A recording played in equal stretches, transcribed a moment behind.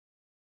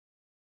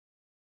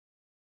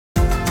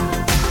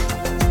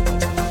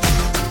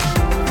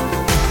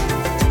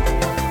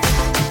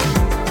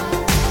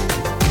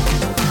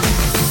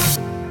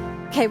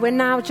Okay, we're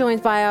now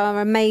joined by our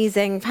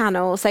amazing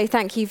panel. So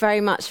thank you very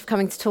much for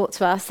coming to talk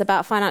to us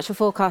about financial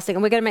forecasting.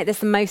 And we're going to make this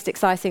the most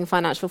exciting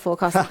financial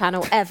forecasting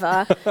panel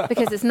ever,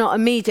 because it's not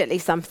immediately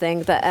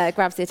something that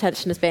grabs the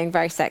attention as being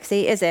very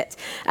sexy, is it?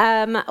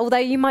 Although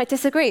you might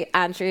disagree.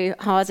 Andrew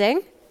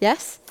Harding,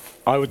 yes?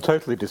 I would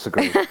totally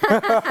disagree.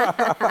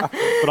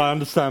 But I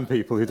understand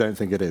people who don't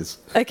think it is.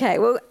 Okay,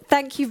 well,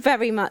 thank you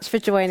very much for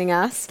joining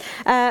us.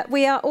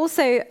 We are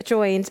also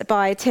joined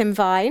by Tim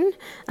Vine.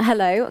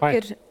 Hello.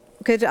 Hi.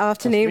 Good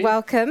afternoon,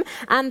 welcome.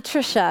 And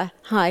Trisha,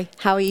 hi,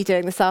 how are you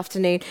doing this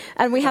afternoon?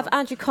 And we have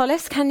Andrew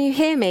Collis. Can you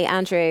hear me,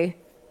 Andrew?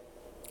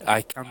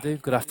 I can do.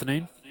 Good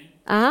afternoon.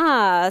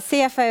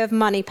 CFO of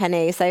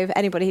Moneypenny. So for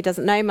anybody who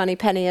doesn't know,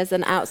 Moneypenny is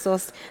an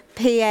outsourced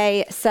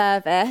PA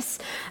service.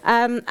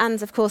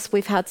 And of course,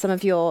 we've had some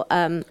of your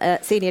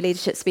senior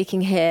leadership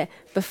speaking here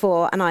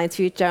before, and I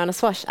interviewed Joanna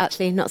Swash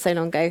actually not so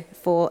long ago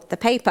for the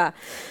paper.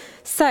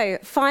 So,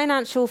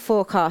 financial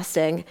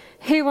forecasting.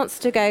 Who wants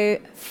to go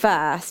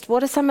first?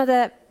 What are some of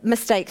the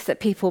mistakes that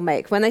people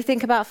make when they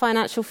think about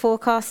financial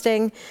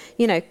forecasting?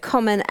 You know,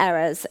 common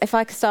errors. If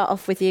I could start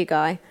off with you,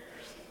 Guy.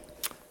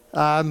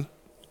 Well,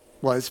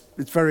 it's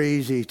very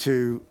easy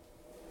to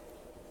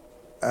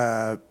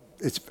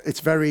it's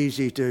very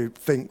easy to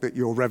think that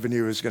your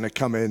revenue is going to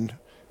come in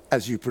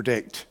as you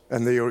predict,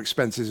 and that your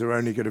expenses are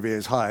only going to be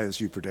as high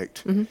as you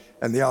predict. Mm-hmm.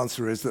 And the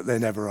answer is that they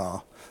never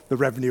are. The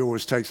revenue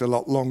always takes a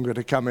lot longer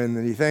to come in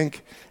than you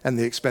think, and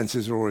the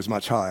expenses are always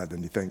much higher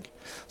than you think.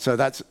 So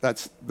that's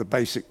the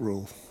basic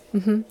rule.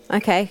 Mm-hmm.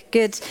 Okay,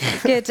 good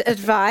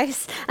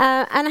advice.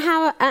 And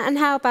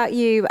how about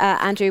you,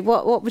 Andrew?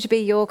 What would be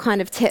your kind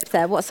of tip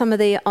there? What are some of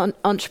the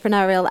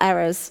entrepreneurial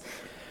errors?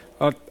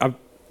 I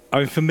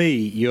mean, for me,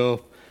 your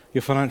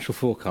financial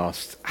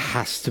forecast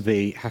has to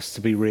be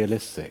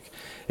realistic.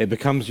 It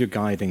becomes your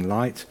guiding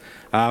light.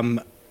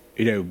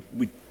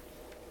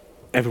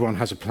 Everyone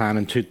has a plan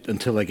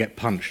until they get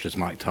punched, as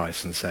Mike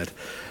Tyson said.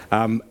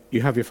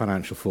 You have your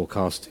financial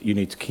forecast. You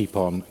need to keep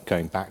on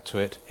going back to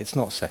it. It's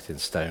not set in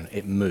stone.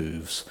 It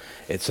moves.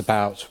 It's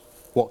about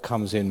what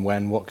comes in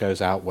when, what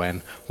goes out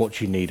when,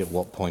 what you need at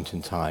what point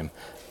in time.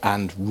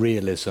 And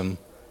realism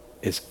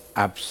is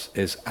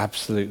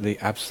absolutely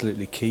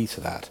key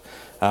to that.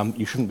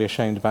 You shouldn't be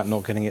ashamed about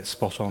not getting it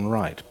spot on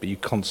right, but you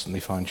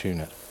constantly fine-tune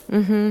it.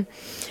 Mm-hmm.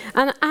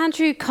 And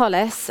Andrew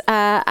Collis,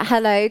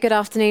 hello, good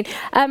afternoon.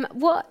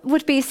 What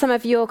would be some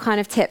of your kind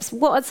of tips?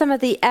 What are some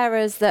of the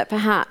errors that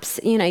perhaps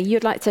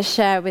you'd like to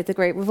share with the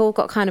group? We've all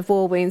got kind of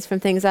war wounds from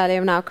things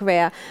earlier in our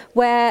career.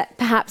 Where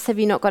perhaps have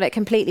you not got it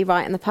completely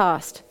right in the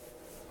past?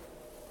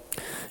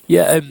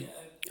 Yeah,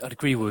 I'd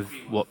agree with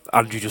what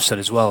Andrew just said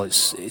as well.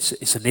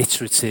 It's an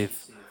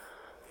iterative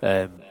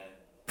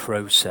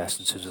process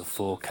in terms of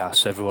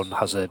forecasts. Everyone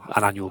has an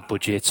annual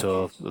budget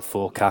or a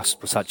forecast,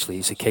 but actually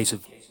it's a case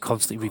of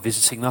constantly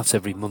revisiting that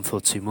every month or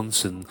 2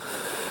 months and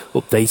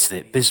updating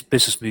it.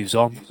 Business moves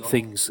on,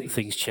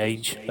 things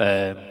change.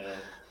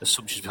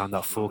 Assumptions behind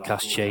that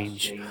forecast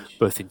change,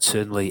 both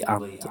internally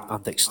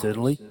and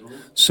externally.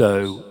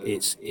 So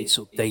it's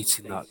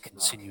updating that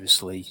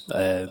continuously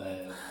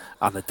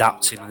and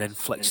adapting and then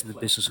flexing the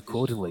business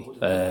accordingly.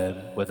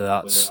 Whether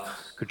that's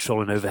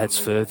controlling overheads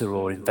further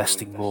or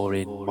investing more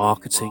in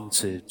marketing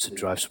to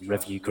drive some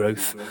revenue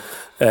growth.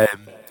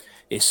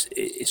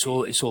 It's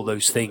all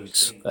those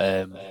things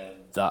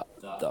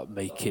that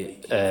make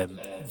it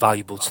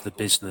valuable to the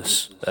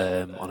business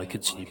on a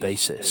continued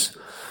basis.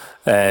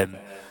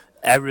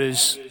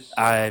 Errors,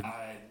 I've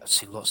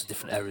seen lots of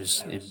different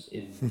errors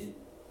in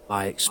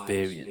my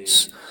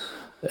experience.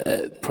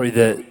 Probably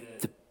the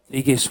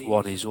biggest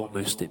one is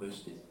almost it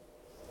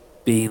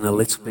being a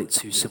little bit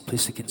too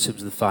simplistic in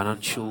terms of the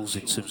financials,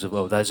 in terms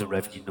of, there's a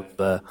revenue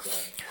number,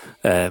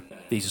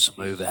 these are some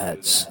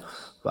overheads.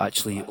 But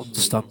actually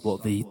understand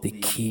what the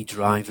key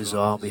drivers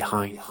are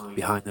behind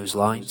those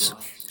lines,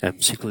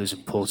 particularly those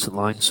important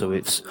lines. So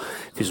if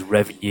there's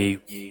revenue,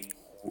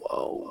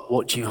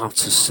 what do you have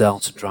to sell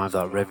to drive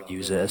that revenue?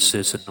 Is it a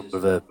certain number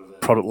of a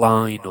product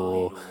line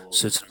or a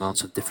certain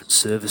amount of different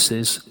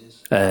services?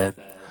 And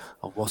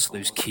what are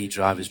those key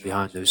drivers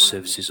behind those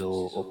services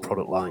or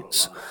product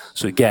lines?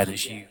 So again,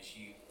 as you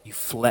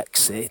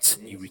flex it,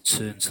 you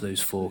return to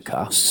those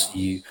forecasts,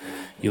 you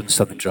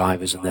understand the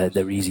drivers, and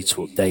they're easy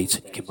to update,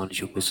 and you can manage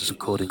your business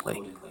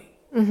accordingly.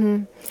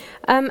 Mm-hmm.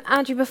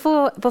 Andrew,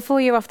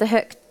 before you're off the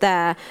hook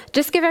there,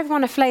 just give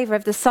everyone a flavour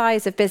of the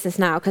size of business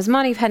now, because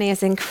Moneypenny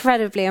is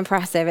incredibly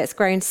impressive. It's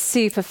grown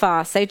super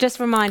fast. So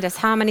just remind us,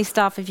 how many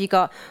staff have you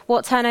got?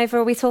 What turnover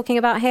are we talking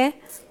about here?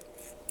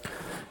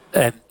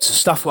 So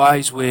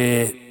staff-wise,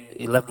 we're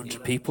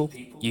 1,100 people,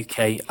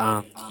 UK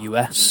and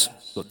US.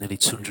 We've got nearly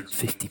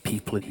 250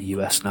 people in the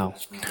US now.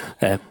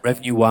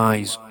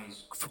 Revenue-wise,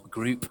 from the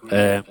group,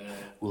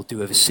 we'll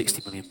do over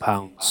 £60 million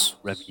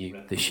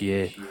revenue this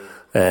year.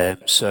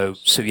 So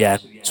yeah,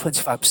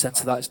 25%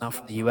 of that is now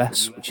from the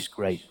US, which is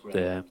great.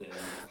 The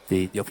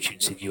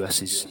opportunity in the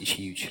US is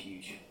huge.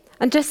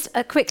 And just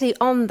quickly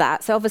on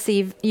that, so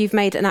obviously you've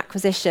made an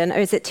acquisition, or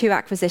is it 2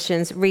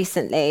 acquisitions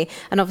recently,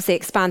 and obviously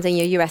expanding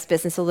your US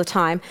business all the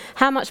time.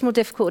 How much more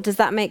difficult does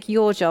that make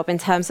your job in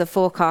terms of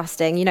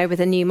forecasting, with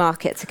a new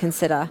market to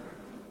consider?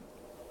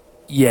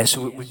 Yeah,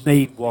 so we've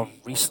made one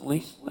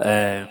recently,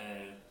 but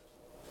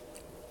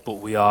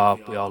we are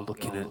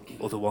looking at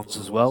other ones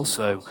as well.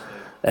 So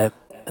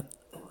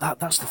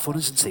that's the fun,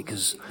 isn't it?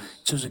 Because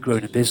in terms of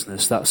growing a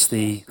business, that's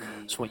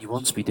what you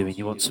want to be doing.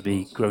 You want to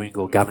be growing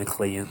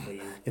organically,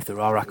 and if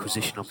there are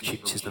acquisition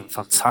opportunities, then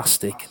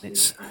fantastic. And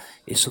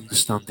it's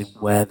understanding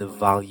where the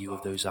value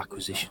of those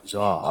acquisitions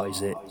are.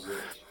 Is it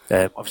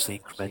obviously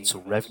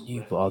incremental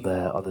revenue, but are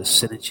there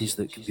synergies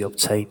that can be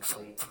obtained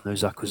from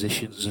those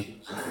acquisitions,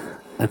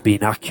 and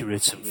being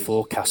accurate and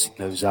forecasting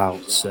those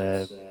out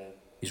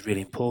is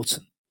really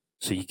important.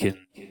 So you can,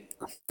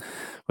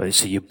 whether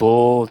it's to your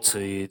board,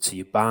 to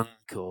your bank,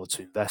 or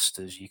to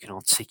investors, you can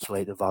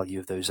articulate the value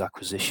of those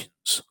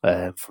acquisitions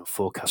from a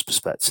forecast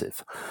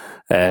perspective.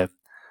 One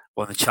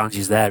of the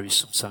challenges there is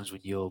sometimes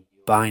when you're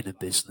buying a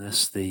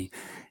business,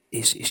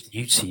 it's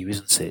new to you,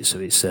 isn't it? So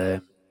it's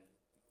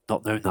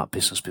not known that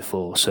business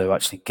before. So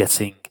actually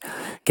getting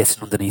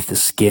underneath the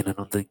skin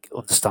and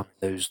understanding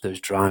those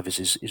drivers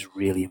is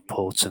really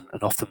important,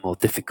 and often more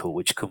difficult,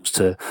 which comes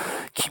to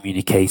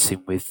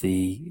communicating with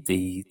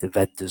the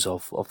vendors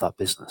of that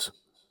business.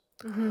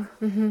 Mm-hmm,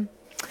 mm-hmm.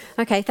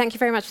 Okay, thank you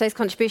very much for those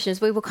contributions.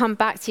 We will come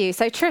back to you.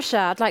 So Trisha,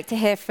 I'd like to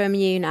hear from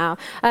you now.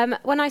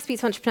 When I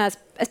speak to entrepreneurs,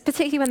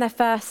 particularly when they're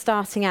first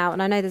starting out,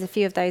 and I know there's a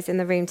few of those in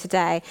the room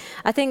today,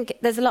 I think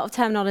there's a lot of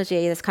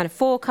terminology. There's kind of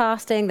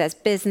forecasting, there's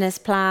business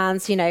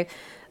plans,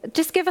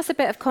 Just give us a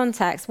bit of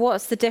context.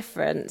 What's the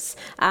difference?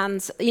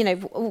 And,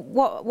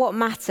 what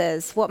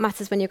matters? What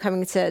matters when you're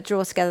coming to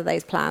draw together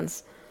those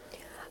plans?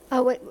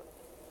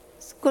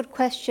 It's a good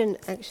question,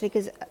 actually,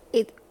 because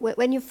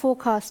when you're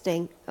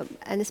forecasting,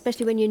 and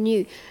especially when you're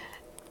new,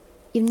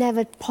 you've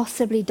never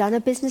possibly done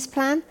a business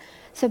plan.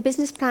 So a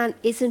business plan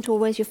isn't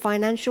always your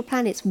financial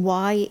plan. It's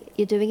why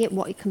you're doing it,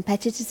 what your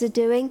competitors are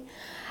doing,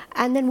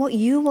 and then what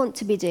you want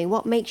to be doing,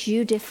 what makes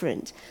you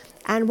different,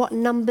 and what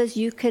numbers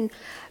you can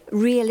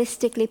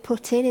realistically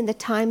put in the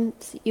time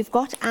you've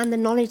got and the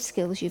knowledge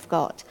skills you've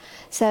got.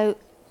 So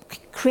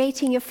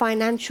creating your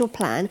financial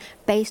plan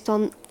based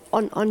on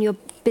your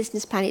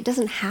business plan, it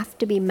doesn't have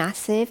to be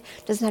massive,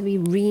 it doesn't have to be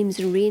reams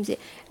and reams.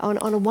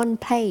 On a one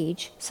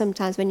page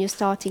sometimes when you're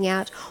starting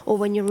out, or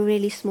when you're a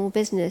really small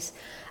business,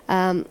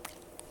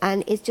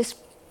 and it's just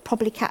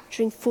probably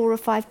capturing 4 or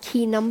 5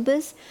 key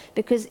numbers,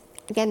 because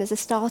again, as a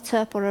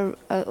startup or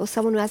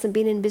someone who hasn't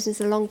been in business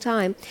a long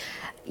time,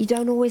 you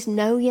don't always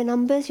know your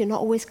numbers, you're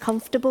not always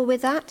comfortable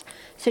with that.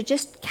 So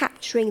just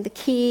capturing the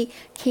key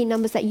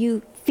numbers that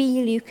you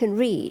feel you can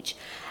reach,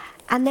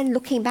 and then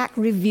looking back,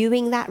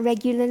 reviewing that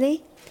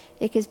regularly,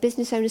 because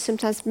business owners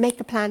sometimes make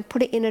a plan,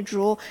 put it in a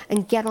drawer,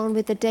 and get on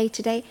with the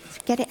day-to-day.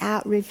 Get it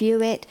out,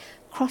 review it,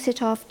 cross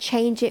it off,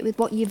 change it with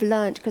what you've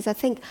learned, because I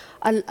think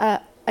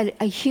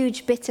a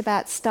huge bit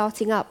about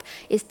starting up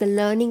is the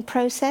learning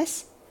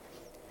process.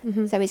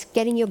 Mm-hmm. So it's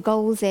getting your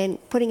goals in,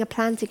 putting a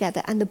plan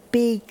together, and the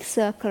big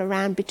circle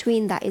around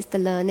between that is the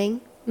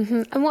learning.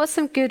 Mm-hmm. And what are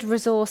some good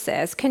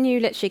resources? Can you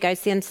literally go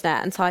to the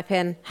internet and type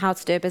in how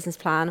to do a business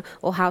plan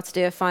or how to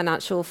do a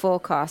financial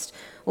forecast?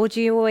 Or do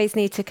you always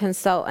need to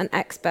consult an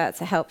expert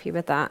to help you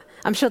with that?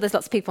 I'm sure there's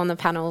lots of people on the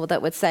panel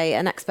that would say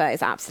an expert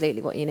is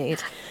absolutely what you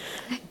need.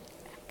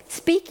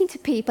 Speaking to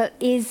people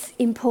is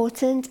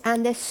important,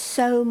 and there's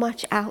so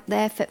much out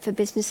there for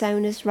business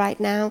owners right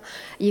now.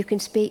 You can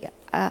speak...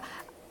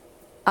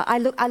 I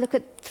look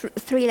at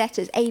 3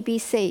 letters, A, B,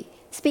 C.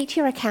 Speak to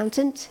your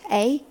accountant,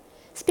 A.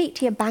 Speak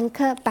to your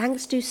banker.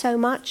 Banks do so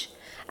much.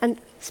 And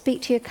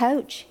speak to your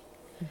coach.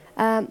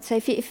 So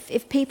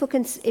if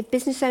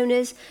business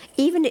owners,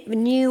 even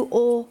new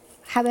or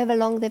however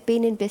long they've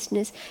been in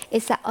business,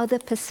 it's that other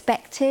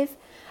perspective.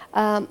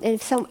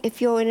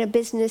 If you're in a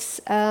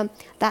business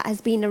that has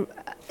been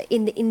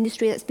in the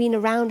industry that's been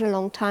around a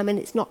long time and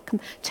it's not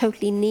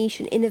totally niche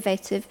and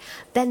innovative,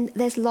 then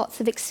there's lots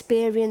of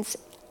experience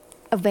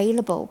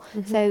available.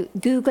 Mm-hmm. So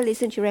Google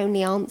isn't your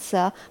only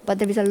answer, but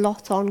there is a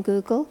lot on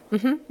Google.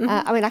 Mm-hmm,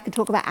 mm-hmm. I could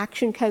talk about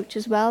Action Coach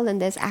as well, and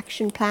there's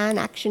Action Plan,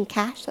 Action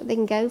Cash that they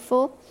can go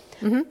for.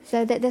 Mm-hmm.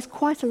 So there's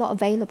quite a lot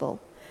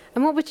available.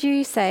 And what would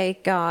you say,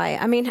 Guy?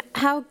 I mean,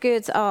 how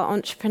good are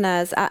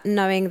entrepreneurs at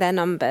knowing their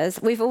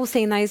numbers? We've all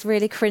seen those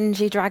really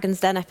cringy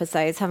Dragon's Den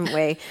episodes, haven't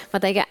we? Where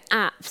they get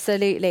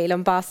absolutely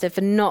lambasted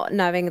for not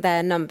knowing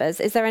their numbers.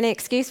 Is there any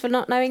excuse for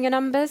not knowing your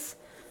numbers?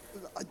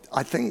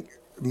 I think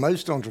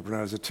most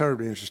entrepreneurs are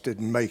terribly interested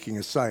in making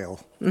a sale,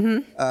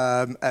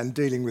 mm-hmm. And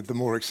dealing with the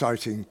more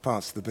exciting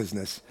parts of the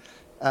business.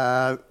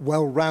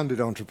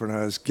 Well-rounded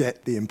entrepreneurs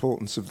get the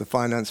importance of the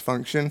finance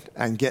function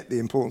and get the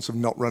importance of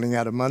not running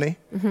out of money,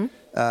 mm-hmm.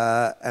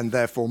 And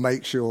therefore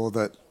make sure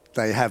that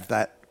they have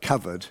that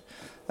covered.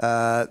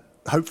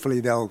 Hopefully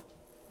they'll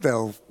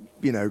they'll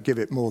give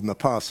it more than a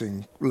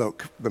passing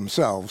look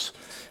themselves.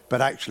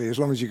 But actually, as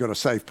long as you've got a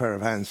safe pair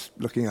of hands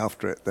looking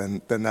after it,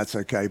 then that's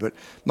okay. But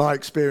my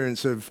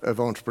experience of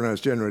entrepreneurs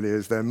generally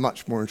is they're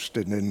much more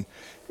interested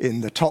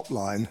in the top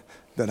line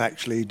than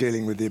actually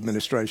dealing with the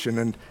administration.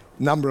 And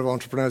a number of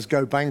entrepreneurs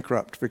go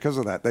bankrupt because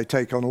of that. They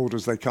take on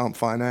orders they can't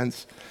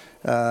finance.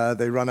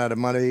 They run out of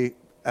money.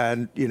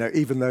 And,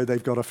 even though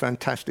they've got a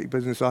fantastic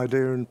business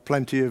idea and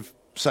plenty of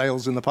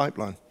sales in the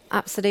pipeline.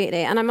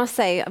 Absolutely. And I must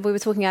say, we were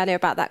talking earlier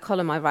about that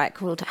column I write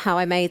called How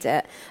I Made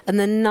It, and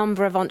the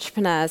number of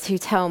entrepreneurs who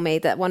tell me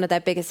that one of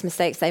their biggest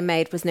mistakes they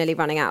made was nearly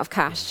running out of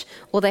cash,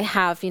 or they've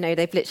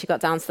literally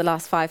got down to the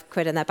last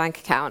 £5 in their bank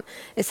account.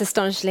 It's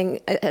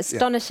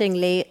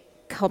astonishingly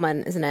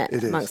common, isn't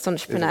it, amongst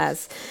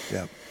entrepreneurs?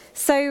 Yeah.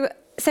 So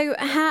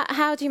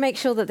how do you make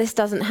sure that this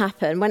doesn't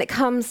happen? When it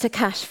comes to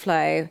cash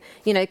flow,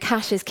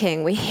 cash is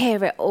king. We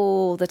hear it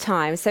all the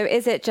time. So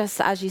is it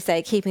just, as you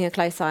say, keeping a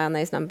close eye on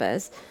those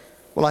numbers?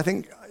 Well, I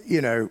think,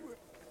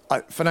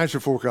 financial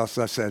forecasts,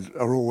 as I said,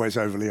 are always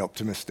overly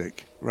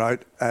optimistic, right?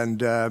 And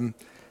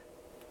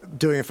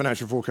doing a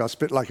financial forecast, a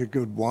bit like a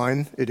good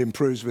wine, it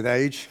improves with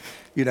age.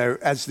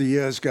 As the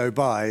years go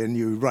by and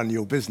you run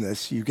your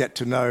business, you get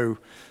to know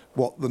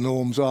what the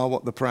norms are,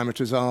 what the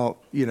parameters are.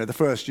 The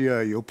first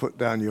year you'll put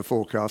down your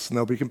forecasts and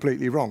they'll be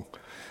completely wrong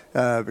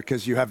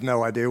because you have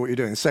no idea what you're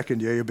doing. The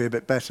second year you'll be a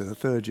bit better. The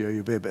third year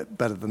you'll be a bit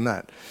better than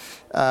that.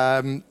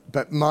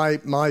 But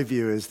my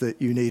view is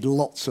that you need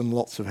lots and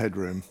lots of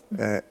headroom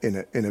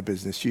in a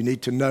business. You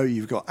need to know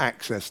you've got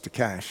access to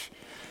cash.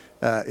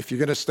 If you're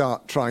going to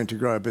start trying to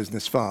grow a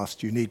business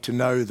fast, you need to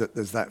know that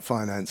there's that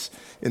finance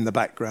in the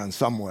background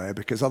somewhere,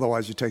 because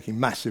otherwise you're taking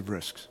massive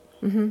risks.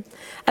 Mm-hmm.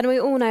 And we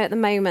all know at the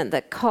moment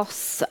that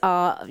costs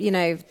are,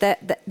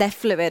 they're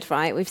fluid,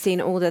 right? We've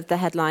seen all of the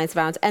headlines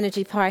around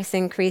energy price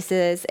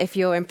increases. If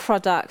you're in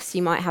products,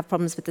 you might have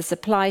problems with the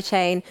supply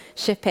chain,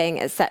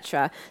 shipping,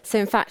 etc. So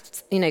in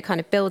fact, kind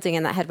of building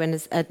in that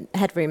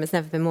headroom has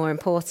never been more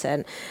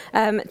important.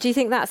 Do you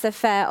think that's a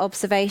fair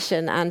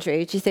observation,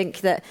 Andrew? Do you think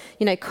that,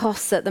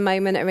 costs at the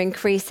moment are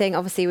increasing?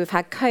 Obviously, we've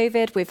had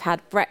COVID, we've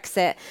had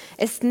Brexit.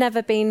 It's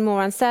never been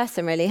more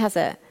uncertain, really, has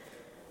it?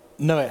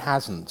 No, it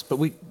hasn't. But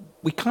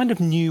we kind of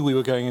knew we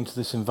were going into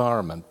this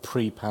environment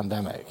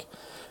pre-pandemic.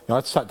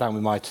 I'd sat down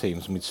with my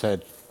teams and we'd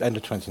said, end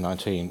of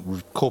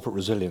 2019, corporate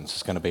resilience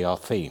is going to be our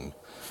theme.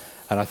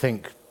 And I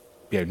think,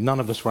 none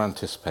of us were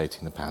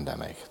anticipating the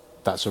pandemic.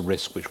 That's a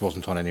risk which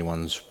wasn't on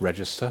anyone's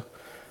register,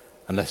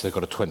 unless they've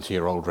got a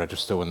 20-year-old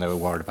register when they were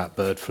worried about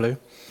bird flu.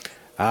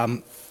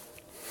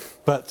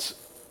 But,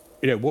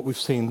 what we've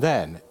seen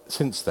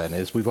since then,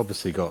 is we've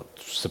obviously got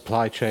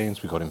supply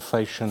chains, we've got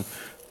inflation,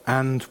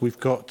 and we've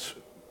got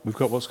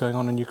what's going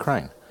on in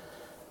Ukraine.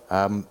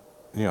 I'm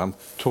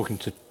talking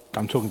to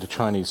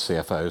Chinese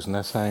CFOs, and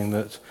they're saying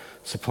that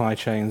supply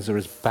chains are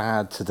as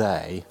bad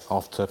today,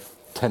 after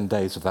 10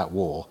 days of that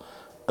war,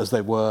 as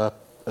they were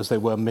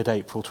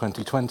mid-April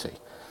 2020,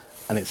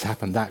 and it's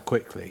happened that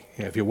quickly.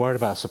 If you're worried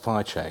about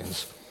supply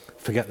chains,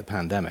 forget the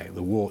pandemic.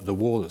 The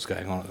war that's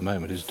going on at the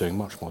moment is doing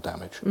much more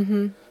damage.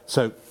 Mm-hmm.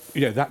 So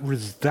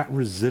that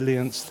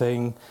resilience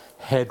thing,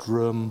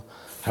 headroom,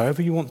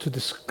 however you want to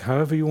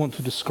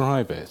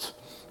describe it.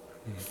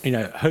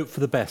 Hope for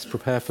the best,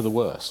 prepare for the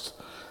worst.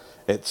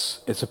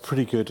 It's a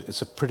pretty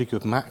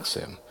good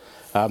maxim.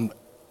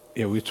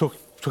 We're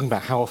talking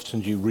about how often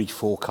do you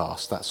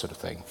reforecast, that sort of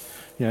thing.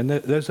 In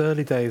those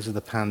early days of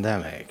the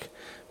pandemic,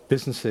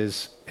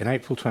 businesses in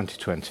April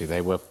 2020,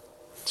 they were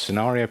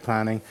scenario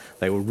planning,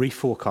 they were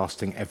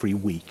reforecasting every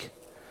week.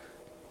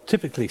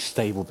 Typically,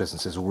 stable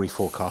businesses will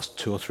reforecast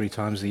 2 or 3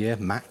 times a year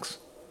max,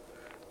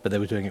 but they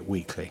were doing it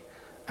weekly.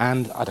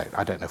 And I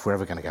don't know if we're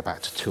ever going to go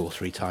back to 2 or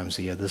 3 times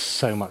a year. There's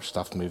so much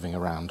stuff moving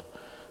around,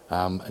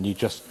 and you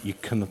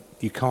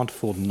can't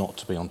afford not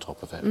to be on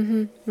top of it.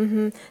 Mm-hmm,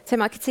 mm-hmm.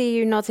 Tim, I could see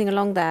you nodding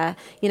along there.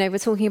 We're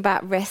talking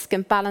about risk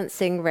and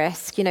balancing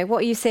risk.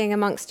 What are you seeing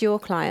amongst your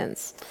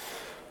clients?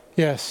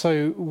 Yeah,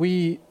 so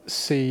we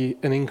see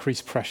an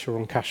increased pressure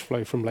on cash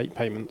flow from late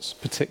payments,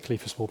 particularly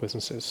for small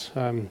businesses.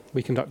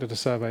 We conducted a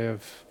survey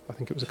of, I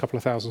think it was a couple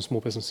of thousand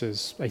small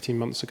businesses 18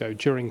 months ago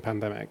during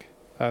pandemic,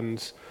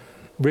 and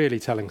really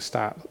telling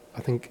stat, I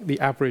think the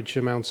average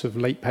amount of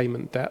late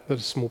payment debt that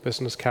a small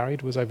business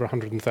carried was over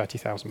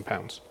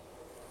 £130,000.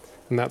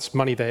 And that's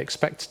money they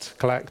expect to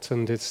collect,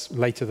 and it's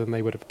later than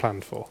they would have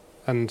planned for.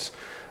 And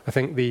I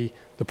think the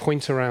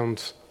point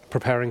around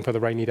preparing for the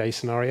rainy day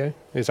scenario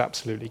is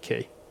absolutely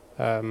key.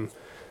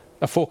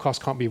 A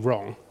forecast can't be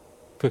wrong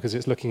because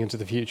it's looking into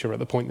the future at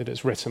the point that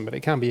it's written, but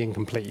it can be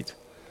incomplete.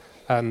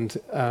 And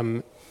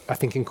I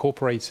think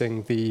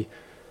incorporating the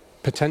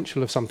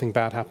potential of something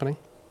bad happening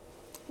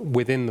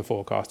within the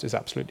forecast is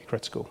absolutely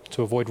critical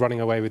to avoid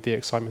running away with the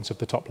excitement of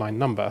the top line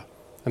number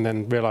and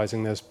then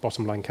realizing there's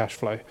bottom line cash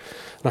flow.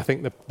 And I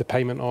think the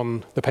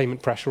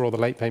payment pressure or the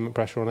late payment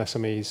pressure on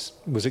SMEs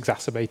was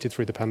exacerbated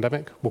through the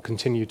pandemic, will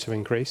continue to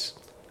increase.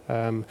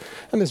 And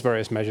there's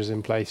various measures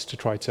in place to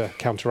try to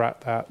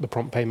counteract that, the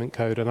prompt payment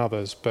code and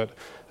others. But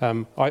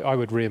I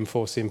would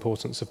reinforce the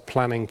importance of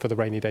planning for the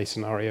rainy day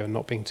scenario and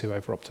not being too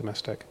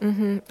over-optimistic.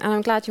 And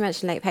I'm glad you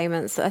mentioned late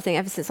payments. I think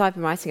ever since I've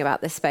been writing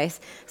about this space,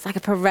 it's like a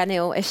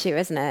perennial issue,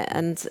 isn't it?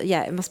 And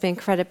yeah, it must be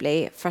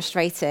incredibly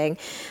frustrating.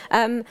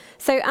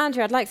 So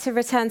Andrew, I'd like to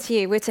return to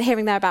you. We're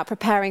hearing there about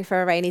preparing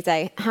for a rainy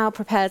day. How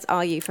prepared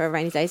are you for a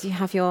rainy day? Do you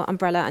have your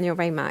umbrella and your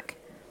rainmac?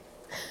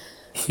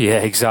 Yeah,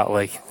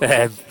 exactly.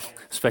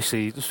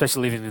 Especially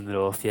living in the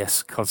north,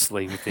 yes,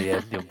 constantly with the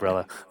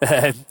umbrella.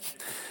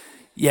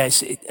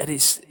 Yes,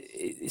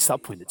 it's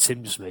that point that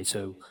Tim just made.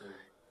 So,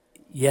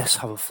 yes,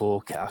 have a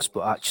forecast,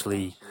 but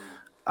actually,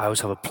 I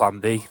always have a plan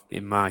B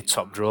in my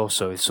top drawer.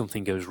 So if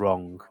something goes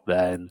wrong,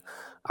 then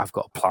I've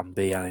got a plan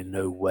B, and I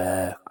know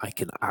where I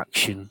can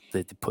action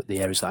put the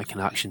areas that I can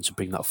action to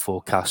bring that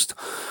forecast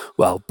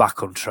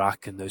back on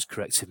track and those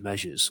corrective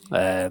measures.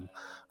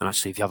 And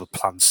actually, if you have a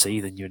plan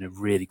C, then you're in a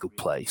really good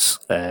place.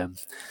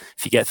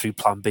 If you get through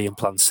plan B and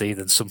plan C,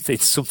 then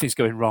something's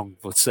going wrong.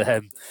 But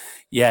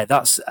yeah,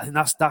 I think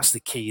that's the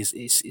key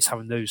is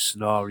having those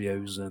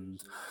scenarios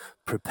and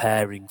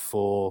preparing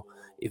for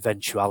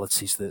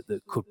eventualities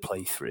that could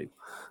play through.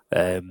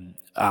 And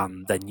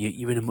then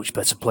you're in a much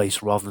better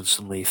place rather than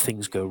suddenly if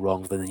things go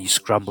wrong, then you're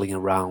scrambling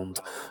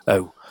around.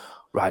 Oh,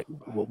 right,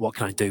 what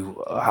can I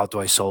do? How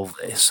do I solve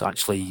this?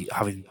 Actually,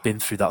 having been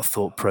through that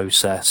thought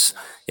process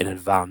in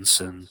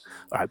advance, and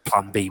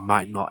plan B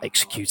might not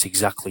execute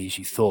exactly as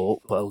you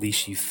thought, but at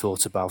least you've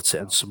thought about it,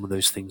 and some of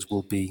those things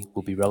will be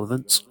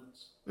relevant.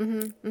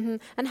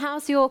 And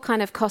how's your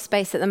kind of cost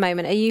base at the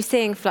moment? Are you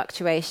seeing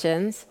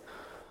fluctuations?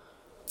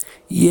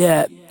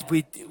 Yeah,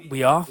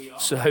 we are.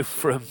 So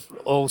from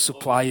all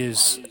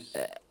suppliers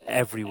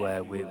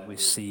everywhere, we're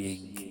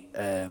seeing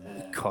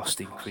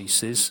cost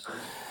increases.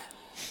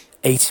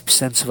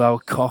 80% of our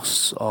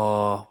costs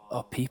are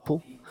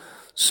people.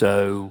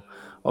 So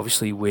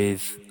obviously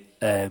with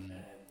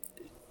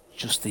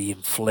just the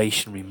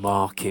inflationary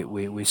market,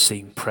 we're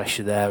seeing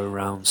pressure there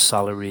around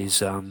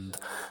salaries and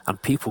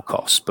people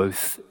costs,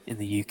 both in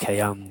the UK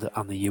and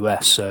the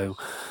US. So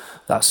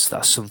that's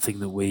something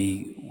that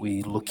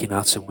we're looking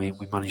at and we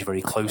manage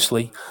very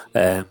closely.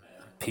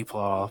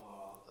 People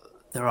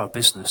they're our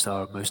business, they're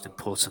our most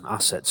important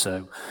asset.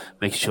 So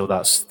making sure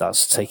that's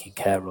taken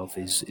care of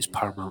is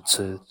paramount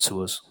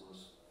to us.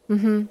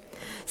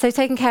 So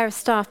taking care of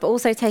staff, but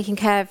also taking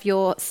care of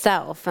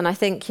yourself. And I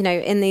think,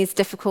 in these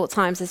difficult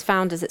times as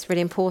founders, it's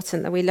really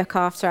important that we look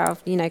after our,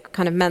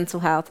 kind of mental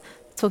health.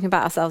 Talking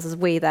about ourselves as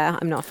we there,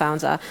 I'm not a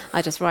founder.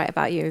 I just write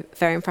about you,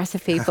 very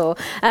impressive people.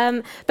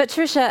 But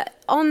Tricia,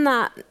 on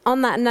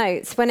that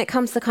note, when it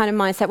comes to kind of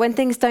mindset, when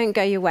things don't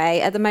go your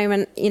way, at the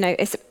moment,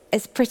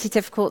 it's pretty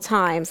difficult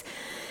times.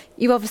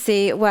 You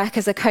obviously work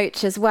as a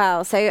coach as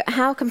well. So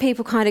how can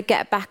people kind of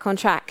get back on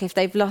track if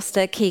they've lost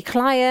a key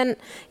client?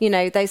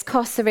 Those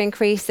costs are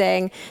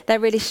increasing. They're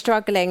really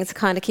struggling to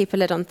kind of keep a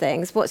lid on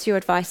things. What's your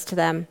advice to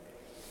them?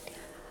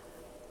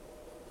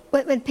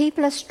 When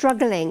people are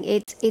struggling,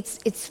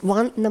 it's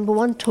number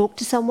one, talk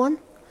to someone.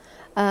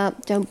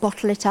 Don't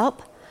bottle it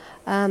up.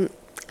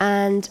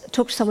 And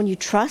talk to someone you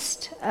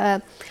trust.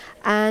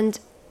 And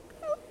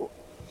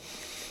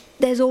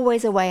there's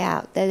always a way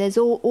out. There's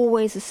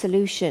always a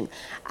solution,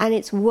 and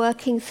it's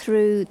working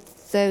through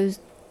those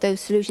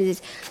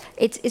solutions.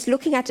 It's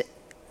looking at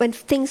when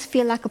things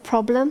feel like a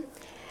problem.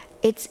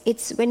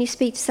 It's when you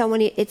speak to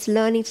someone, it's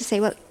learning to say,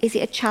 well, is it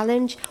a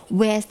challenge?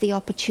 Where's the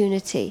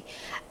opportunity?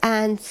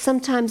 And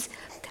sometimes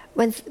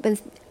when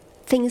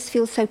things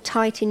feel so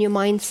tight in your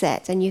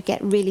mindset and you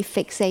get really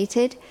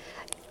fixated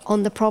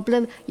on the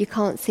problem, you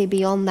can't see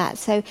beyond that.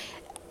 So.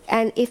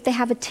 And if they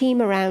have a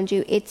team around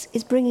you, it's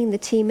bringing the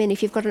team in.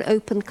 If you've got an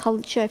open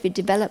culture, if you've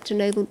developed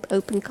an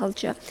open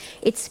culture,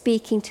 it's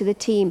speaking to the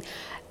team.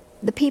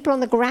 The people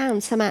on the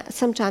ground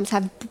sometimes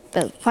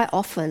quite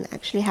often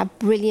actually have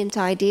brilliant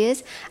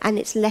ideas, and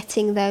it's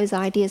letting those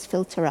ideas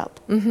filter up.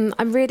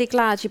 I'm really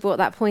glad you brought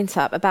that point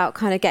up about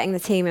kind of getting the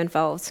team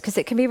involved, because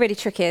it can be really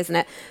tricky, isn't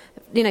it?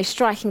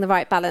 Striking the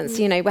right balance.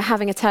 We're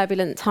having a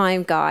turbulent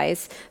time,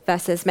 guys,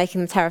 versus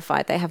making them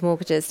terrified. They have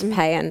mortgages to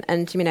pay and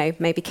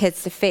maybe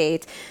kids to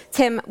feed.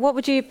 Tim, what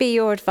would be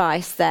your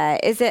advice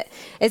there? Is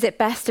it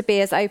best to be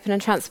as open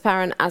and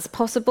transparent as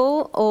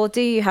possible, or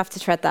do you have to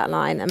tread that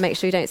line and make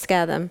sure you don't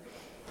scare them?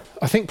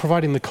 I think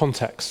providing the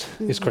context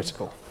is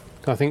critical.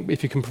 I think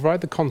if you can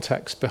provide the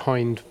context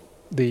behind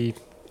the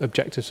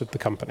objectives of the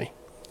company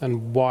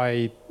and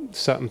why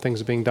certain things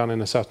are being done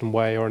in a certain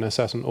way or in a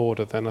certain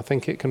order, then I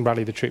think it can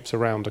rally the troops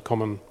around a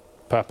common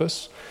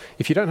purpose.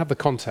 If you don't have the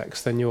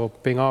context, then you're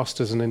being asked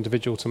as an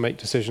individual to make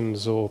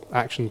decisions or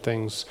action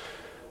things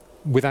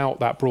without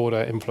that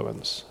broader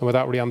influence and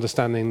without really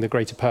understanding the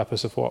greater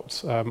purpose of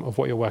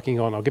what you're working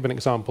on. I'll give an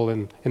example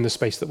in the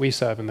space that we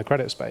serve, in the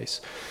credit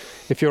space.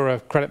 If you're a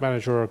credit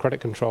manager or a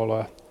credit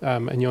controller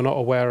and you're not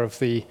aware of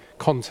the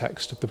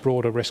context of the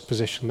broader risk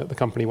position that the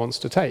company wants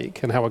to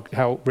take and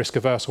how risk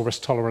averse or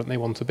risk tolerant they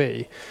want to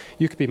be,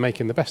 you could be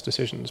making the best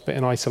decisions, but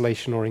in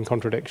isolation or in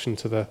contradiction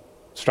to the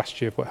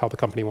strategy of how the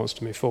company wants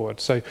to move forward.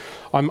 So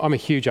I'm a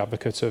huge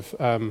advocate of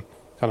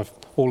kind of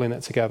all in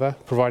it together,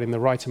 providing the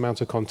right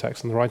amount of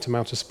context and the right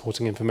amount of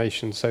supporting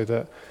information so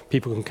that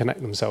people can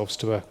connect themselves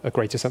to a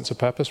greater sense of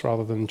purpose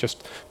rather than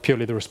just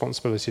purely the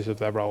responsibilities of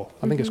their role.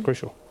 I think it's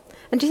crucial.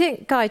 And do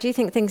you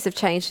think things have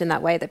changed in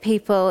that way, that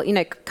people,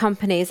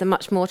 companies are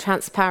much more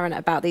transparent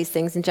about these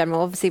things in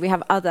general? Obviously, we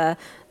have other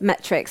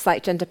metrics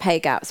like gender pay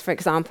gaps, for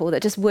example,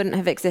 that just wouldn't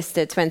have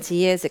existed 20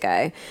 years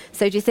ago.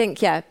 So do you think,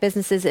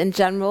 businesses in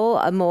general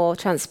are more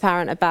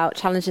transparent about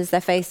challenges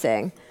they're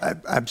facing?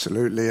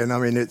 Absolutely. And I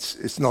mean,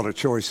 it's not a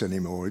choice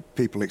anymore.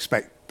 People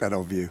expect that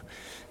of you.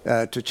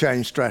 To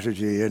change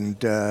strategy and,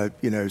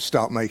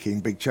 start making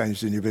big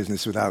changes in your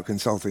business without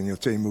consulting your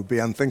team would be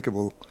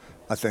unthinkable,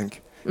 I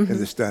think. In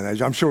this day and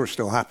age. I'm sure it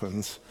still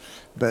happens,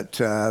 but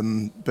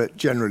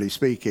generally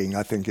speaking,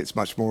 I think it's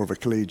much more of a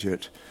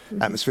collegiate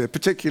atmosphere,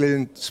 particularly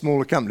in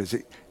smaller companies.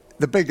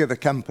 The bigger the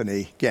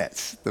company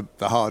gets, the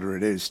harder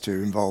it is to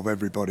involve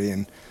everybody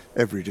in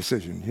every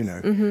decision,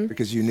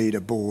 because you need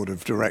a board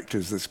of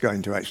directors that's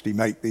going to actually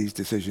make these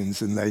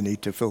decisions and they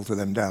need to filter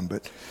them down.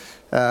 But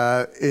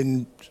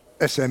in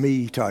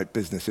SME type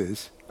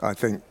businesses, I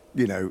think,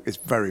 it's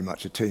very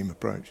much a team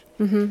approach.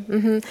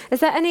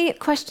 Is there any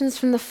questions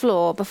from the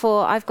floor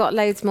before? I've got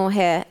loads more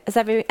here. Has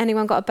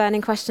anyone got a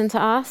burning question to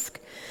ask?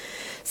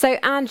 So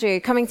Andrew,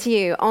 coming to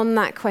you on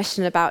that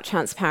question about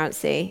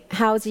transparency,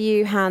 how do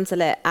you handle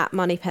it at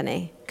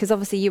Moneypenny? Because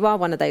obviously you are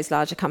one of those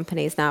larger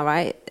companies now,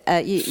 right?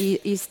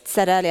 You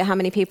said earlier how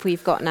many people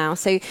you've got now.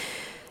 So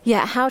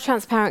how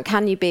transparent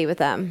can you be with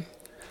them?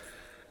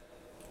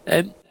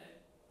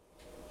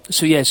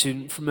 So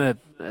from a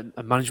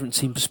management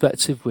team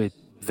perspective, we're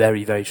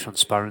very, very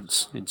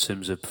transparent in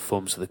terms of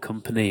performance of the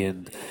company,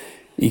 and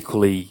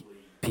equally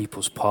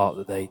people's part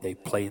that they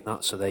play in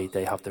that. So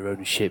they have their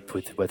ownership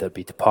with whether it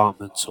be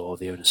departments or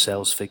they own a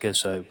sales figure.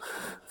 So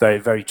very,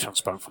 very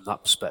transparent from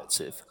that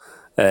perspective.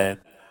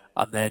 And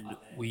then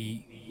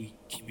we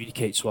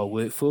communicate to our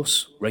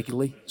workforce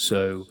regularly.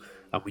 So,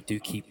 and we do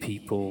keep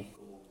people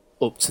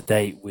up to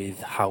date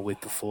with how we're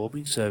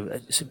performing. So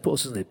it's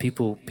important, isn't it?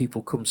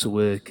 People come to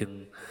work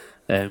and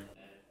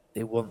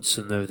they want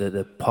to know that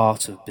they're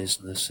part of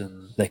business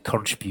and they're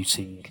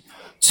contributing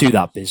to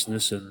that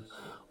business, and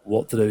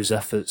what do those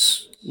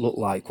efforts look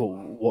like?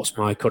 What's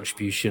my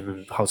contribution,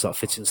 and how does that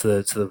fit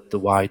into the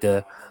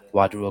wider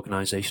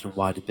organisation and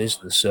wider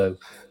business? So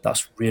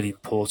that's really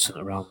important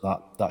around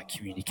that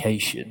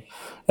communication.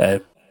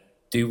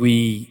 Do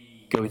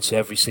we go into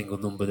every single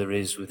number there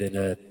is within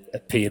a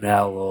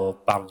P&L or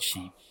balance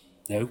sheet?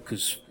 No,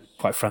 because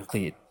quite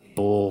frankly, it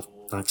bore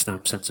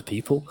 99% of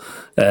people.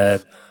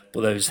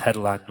 But those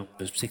headline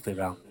numbers,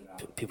 particularly around,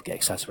 people get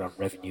excited around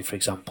revenue, for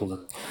example,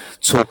 and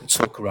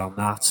talk around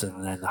that,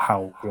 and then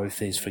how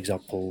growth is, for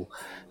example,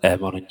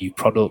 on a new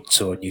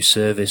product or a new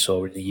service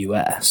or in the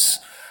US,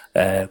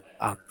 and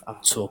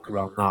talk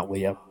around that.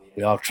 We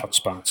are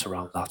transparent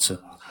around that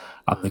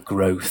and the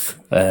growth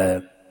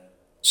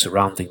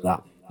surrounding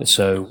that.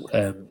 So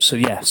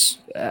yes,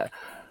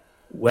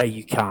 where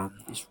you can,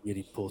 it's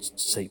really important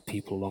to take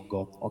people along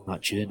on that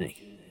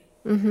journey.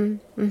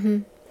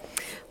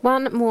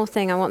 One more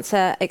thing I want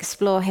to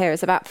explore here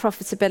is about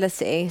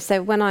profitability.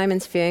 So when I'm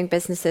interviewing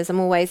businesses, I'm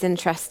always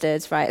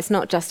interested, right? It's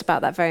not just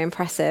about that very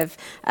impressive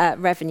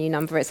revenue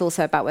number. It's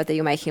also about whether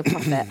you're making a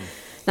profit.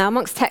 Now,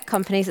 amongst tech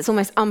companies, it's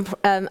almost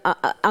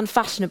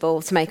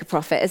unfashionable to make a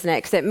profit, isn't it?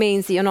 Because it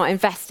means that you're not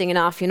investing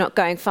enough, you're not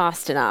going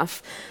fast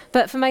enough.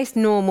 But for most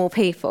normal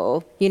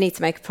people, you need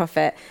to make a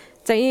profit.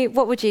 Don't you?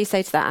 What would you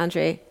say to that,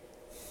 Andrew?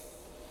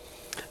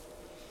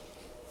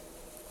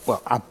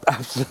 Well,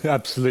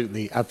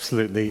 absolutely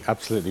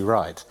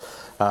right.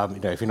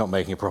 If you're not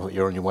making a profit,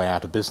 you're on your way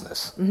out of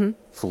business.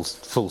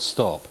 Full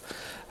stop.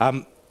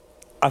 I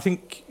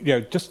think,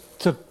 just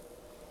to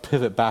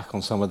pivot back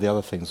on some of the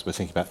other things we're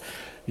thinking about.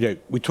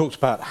 We talked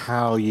about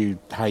how you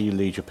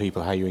lead your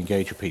people, how you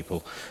engage your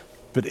people,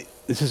 but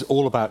this is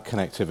all about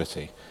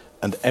connectivity,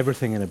 and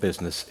everything in a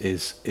business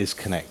is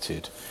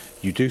connected.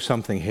 You do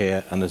something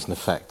here, and there's an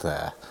effect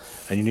there,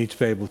 and you need to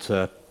be able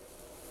to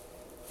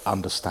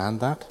understand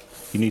that.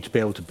 You need to be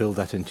able to build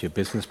that into your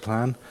business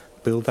plan,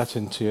 build that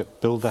into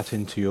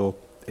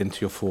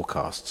your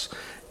forecasts.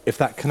 If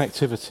that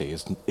connectivity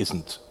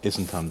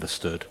isn't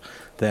understood,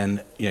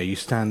 then you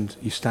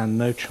stand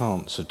no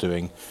chance of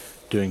doing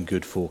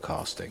good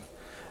forecasting.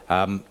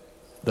 The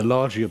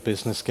larger your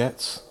business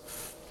gets,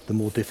 the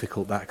more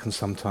difficult that can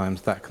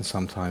sometimes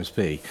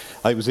be.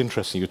 It was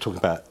interesting you were talking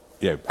about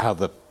how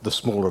the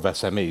smaller of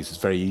SMEs, it's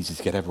very easy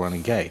to get everyone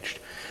engaged.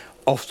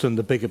 Often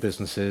the bigger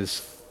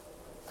businesses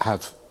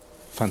have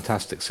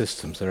fantastic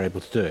systems, they're able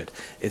to do it.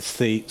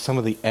 It's some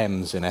of the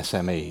M's in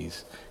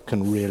SMEs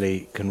can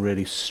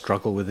really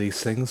struggle with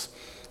these things.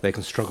 They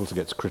can struggle to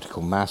get to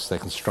critical mass, they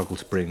can struggle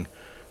to bring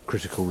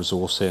critical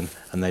resource in,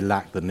 and they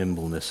lack the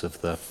nimbleness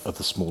of the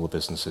smaller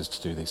businesses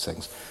to do these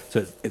things.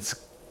 So it's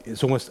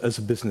it's almost as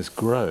a business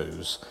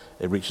grows,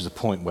 it reaches a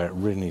point where it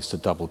really needs to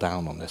double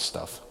down on this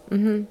stuff.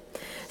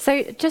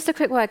 So just a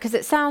quick word, because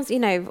it sounds,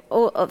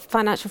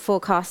 financial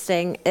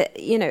forecasting,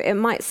 it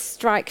might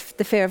strike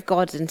the fear of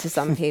God into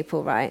some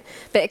people, right?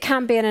 But it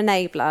can be an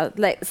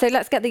enabler. So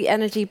let's get the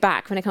energy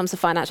back when it comes to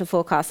financial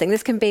forecasting.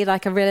 This can be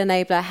like a real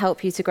enabler,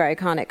 help you to grow,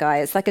 can't it,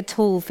 guys? It's like a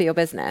tool for your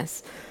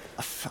business.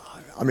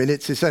 I mean,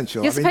 it's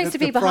essential. You're supposed to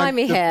be behind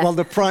me here. Well,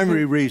 the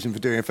primary reason for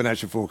doing a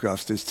financial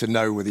forecast is to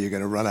know whether you're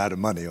going to run out of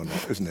money or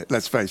not, isn't it?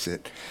 Let's face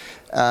it.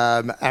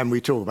 And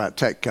we talk about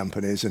tech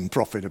companies and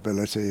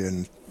profitability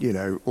and,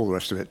 all the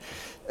rest of it.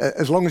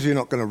 As long as you're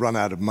not going to run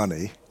out of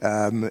money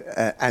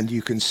and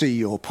you can see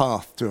your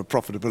path to a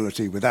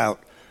profitability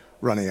without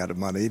running out of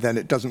money, then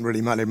it doesn't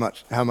really matter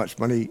much how much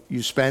money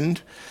you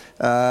spend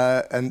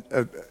and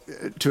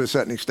to a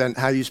certain extent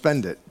how you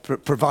spend it,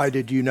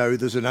 provided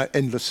there's an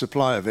endless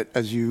supply of it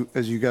as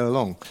you go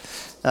along.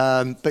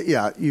 But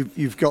yeah,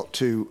 you've got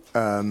to,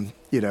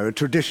 a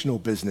traditional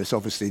business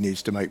obviously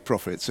needs to make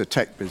profits. A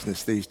tech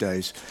business these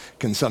days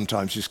can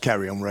sometimes just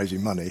carry on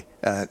raising money,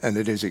 and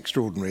it is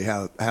extraordinary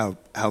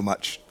how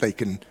much they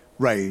can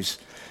raise,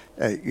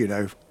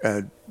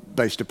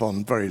 based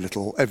upon very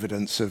little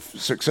evidence of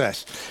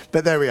success.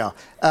 But there we are.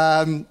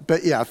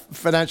 But yeah,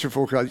 financial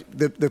forecast,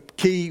 the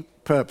key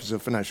purpose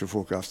of financial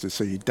forecast is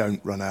so you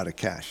don't run out of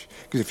cash.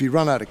 Because if you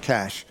run out of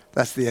cash,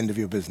 that's the end of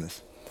your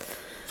business.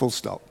 Full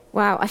stop.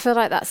 Wow, I feel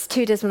like that's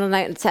too dismal a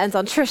note to end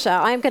on. Trisha,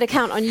 I'm going to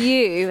count on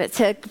you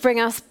to bring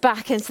us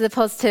back into the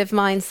positive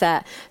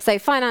mindset. So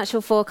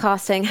financial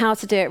forecasting, how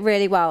to do it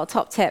really well.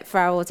 Top tip for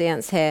our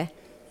audience here.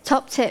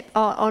 Top tip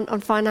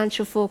on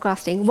financial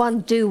forecasting.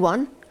 1, do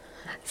one.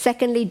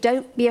 Secondly,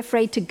 don't be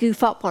afraid to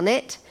goof up on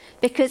it,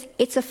 because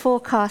it's a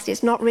forecast,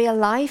 it's not real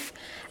life,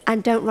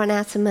 and don't run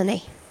out of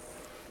money.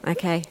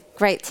 Okay,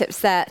 great tips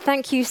there.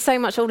 Thank you so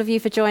much, all of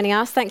you, for joining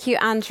us. Thank you,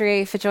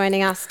 Andrew, for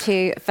joining us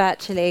too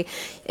virtually.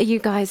 You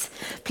guys,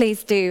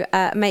 please do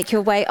make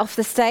your way off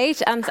the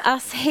stage, and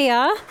us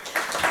here,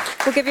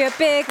 we'll give you a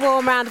big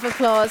warm round of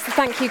applause.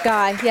 Thank you,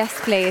 Guy. Yes,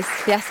 please.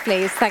 Yes,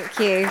 please. Thank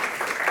you.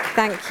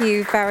 Thank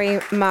you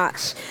very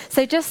much.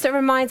 So just a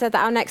reminder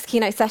that our next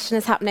keynote session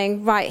is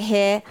happening right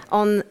here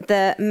on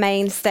the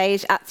main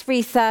stage at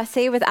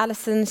 3:30 with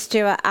Alison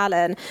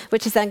Stewart-Allen,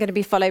 which is then going to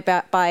be followed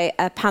by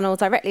a panel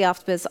directly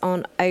afterwards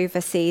on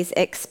overseas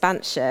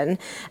expansion.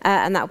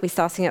 And that will be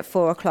starting at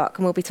 4 o'clock.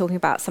 And we'll be talking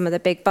about some of the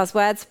big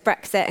buzzwords,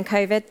 Brexit and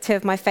COVID, two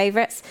of my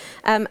favourites.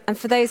 And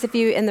for those of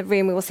you in the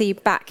room, we will see you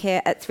back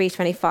here at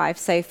 3:25.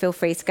 So feel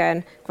free to go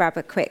and grab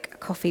a quick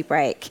coffee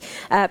break.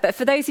 But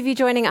for those of you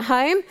joining at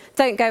home,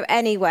 don't go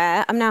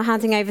anywhere. I'm now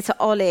handing over to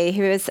Ollie,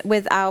 who is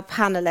with our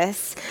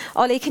panellists.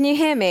 Ollie, can you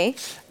hear me?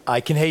 I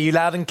can hear you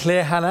loud and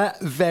clear, Hannah.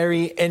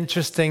 Very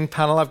interesting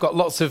panel. I've got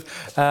lots of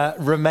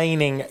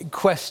remaining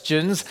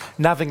questions,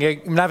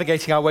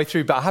 navigating our way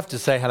through. But I have to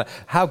say, Hannah,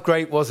 how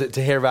great was it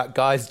to hear about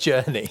Guy's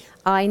journey?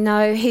 I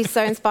know, he's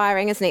so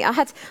inspiring, isn't he?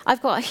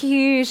 I've got a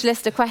huge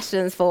list of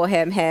questions for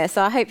him here,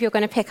 so I hope you're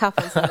going to pick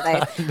up on some of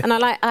those. And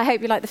I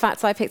hope you like the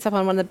fact that I picked up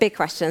on one of the big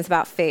questions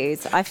about food.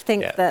 I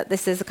think that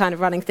this is a kind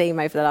of running theme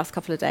over the last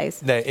couple of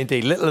days. No,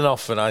 indeed, little and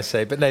often, I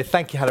say. But no,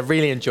 thank you, Hannah.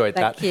 Really enjoyed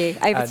that. Thank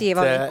you. Over to you,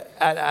 Ollie.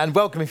 And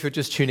welcome if you're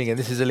just tuning in.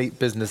 This is Elite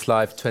Business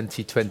Live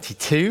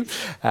 2022.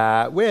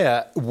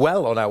 We're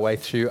well on our way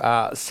through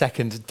our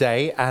second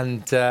day,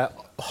 and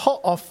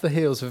hot off the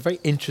heels of a very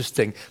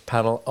interesting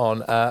panel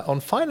on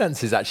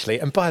finances, actually.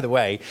 And by the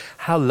way,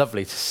 how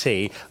lovely to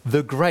see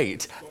the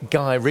great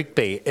Guy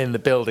Rigby in the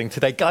building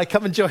today. Guy,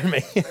 come and join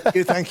me.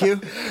 Thank you.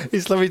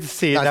 It's lovely to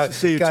see you. Nice to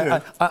see you Guy,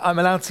 too. I'm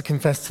allowed to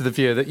confess to the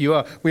viewer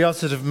that we are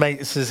sort of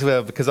mates as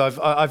well, because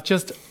I've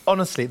just,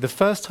 honestly, the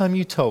first time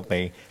you told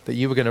me that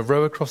you were going to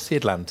row across the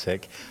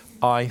Atlantic,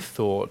 I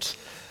thought,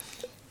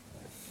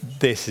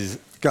 this is...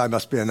 Guy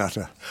must be a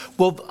nutter.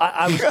 Well,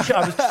 I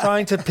was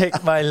trying to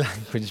pick my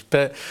language,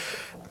 but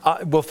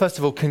well, first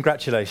of all,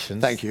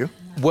 congratulations. Thank you.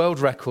 World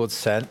record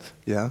set.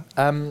 Yeah.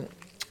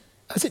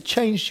 Has it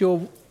changed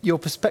your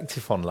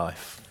perspective on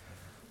life?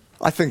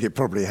 I think it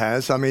probably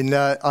has. I mean,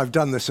 I've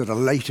done this at a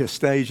later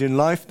stage in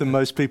life than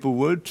most people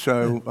would.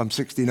 So I'm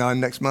 69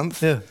 next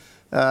month.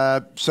 Yeah.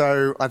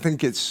 So I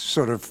think it's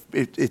sort of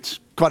it's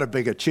quite a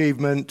big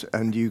achievement,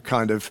 and you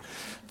kind of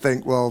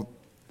think, well,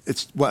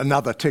 it's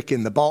another tick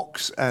in the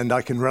box, and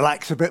I can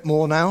relax a bit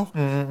more now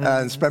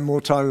and spend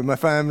more time with my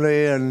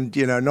family and,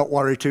 not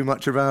worry too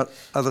much about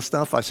other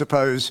stuff. I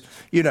suppose,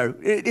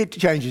 it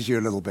changes you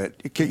a little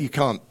bit. You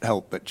can't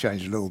help but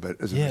change a little bit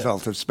as a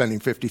result of spending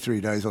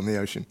 53 days on the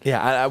ocean.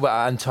 Yeah,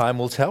 and time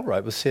will tell,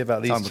 right? We'll see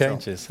about these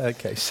changes.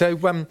 Okay, so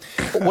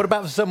what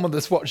about someone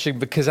that's watching?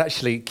 Because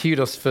actually,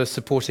 kudos for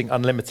supporting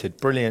Unlimited,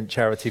 brilliant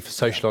charity for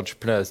social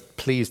entrepreneurs.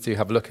 Please do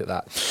have a look at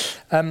that.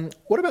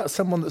 What about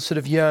someone that sort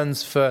of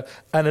yearns for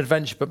an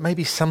adventure, but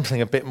maybe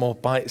something a bit more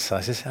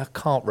bite-sized? I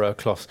can't row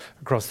across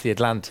the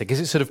Atlantic. Is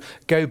it sort of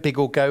go big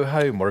or go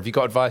home, or have you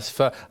got advice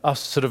for us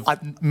sort of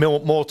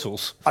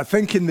mortals? I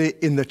think in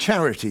the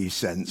charity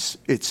sense,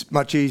 it's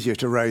much easier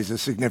to raise a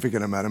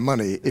significant amount of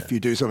money if you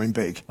do something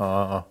big,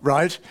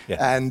 right?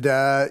 Yeah.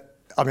 And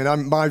I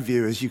mean, my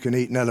view is you can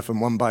eat an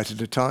elephant one bite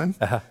at a time.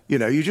 You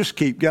know, you just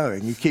keep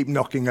going. You keep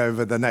knocking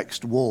over the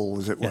next wall,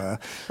 as it were.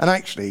 And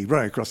actually,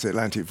 running across the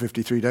Atlantic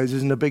 53 days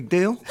isn't a big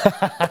deal.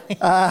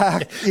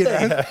 You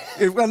know,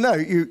 well, no,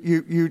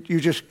 you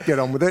just get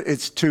on with it.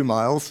 It's 2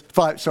 hours,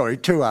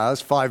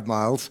 5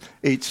 miles,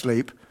 eat,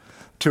 sleep.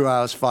 2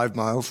 hours, 5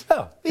 miles.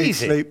 Oh, easy. Eat,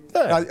 sleep.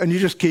 Oh. And you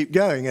just keep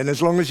going. And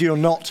as long as you're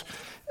not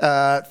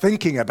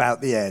thinking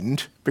about the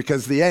end,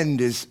 because the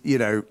end is, you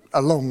know,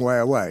 a long way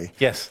away.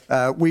 Yes.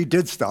 We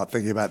did start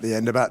thinking about the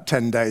end about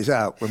 10 days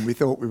out when we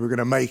thought we were going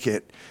to make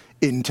it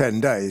in 10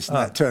 days, and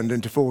that turned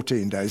into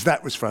 14 days.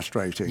 That was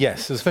frustrating.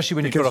 Yes, especially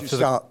when you got off to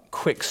the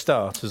quick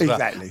start as well.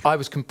 Exactly. I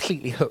was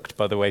completely hooked,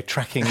 by the way,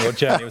 tracking your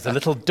journey. It was a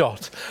little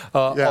dot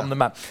on the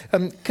map.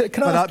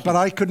 But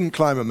I couldn't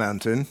climb a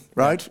mountain,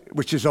 right? Yeah.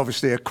 Which is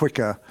obviously a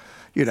quicker,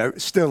 you know,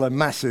 still a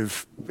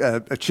massive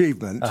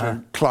achievement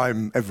to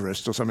climb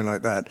Everest or something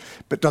like that,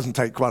 but doesn't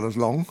take quite as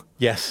long.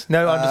 Yes.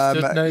 No,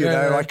 understood.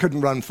 No. I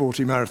couldn't run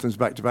 40 marathons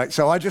back to back,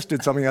 so I just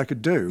did something I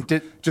could do.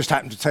 Just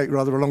happened to take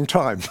rather a long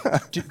time.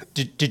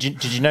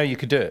 Did you know you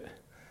could do it?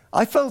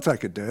 I felt I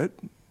could do it.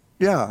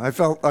 Yeah, I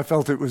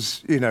felt it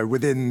was, you know,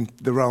 within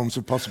the realms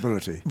of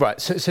possibility. Right.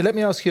 So let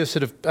me ask you a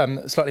sort of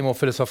slightly more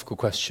philosophical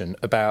question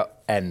about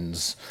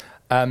ends.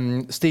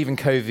 Stephen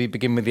Covey,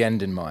 begin with the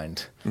end in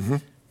mind. Mm-hmm.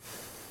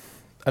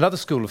 Another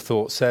school of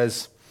thought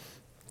says,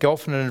 go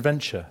off on an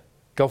adventure,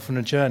 go off on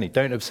a journey,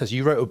 don't obsess.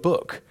 You wrote a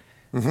book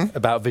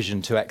about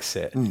vision to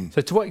exit.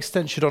 So to what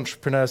extent should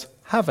entrepreneurs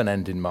have an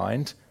end in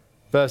mind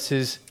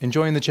versus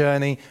enjoying the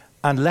journey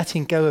and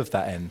letting go of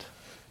that end?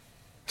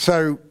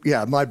 So,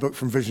 yeah, my book,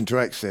 From Vision to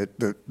Exit,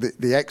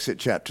 the exit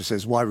chapter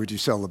says, why would you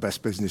sell the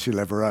best business you'll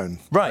ever own?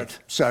 Right.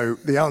 So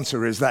the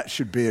answer is that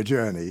should be a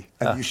journey,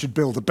 and you should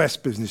build the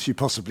best business you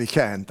possibly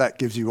can. That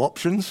gives you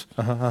options.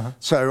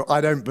 So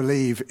I don't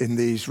believe in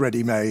these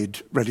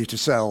ready-made,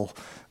 ready-to-sell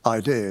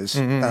ideas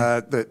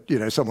that, you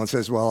know, someone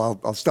says,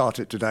 well, I'll start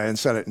it today and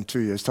sell it in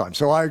 2 years' time.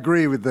 So I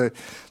agree with the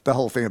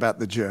whole thing about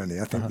the journey.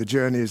 I think the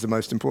journey is the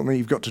most important thing.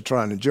 You've got to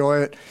try and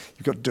enjoy it.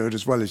 You've got to do it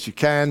as well as you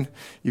can.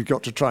 You've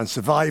got to try and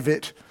survive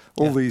it.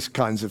 All these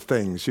kinds of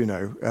things, you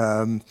know.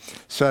 I'm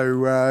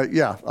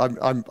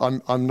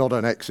not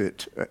an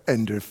exit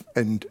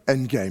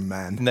end game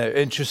man. No,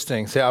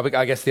 interesting. So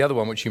I guess the other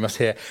one, which you must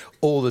hear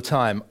all the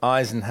time,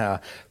 Eisenhower: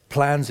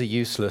 plans are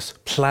useless.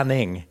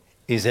 Planning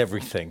is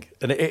everything.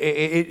 And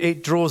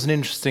it draws an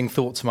interesting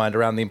thought to mind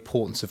around the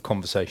importance of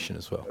conversation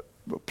as well.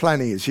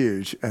 Planning is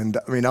huge, and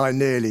I mean, I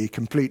nearly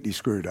completely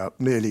screwed up,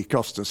 nearly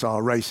cost us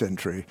our race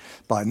entry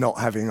by not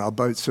having our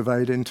boat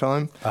surveyed in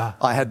time.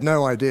 I had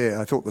no idea.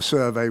 I thought the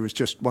survey was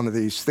just one of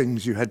these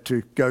things you had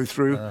to go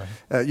through,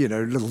 you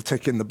know, little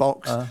tick in the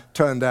box.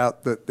 Turned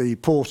out that the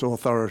port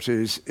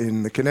authorities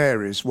in the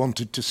Canaries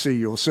wanted to see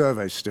your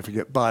survey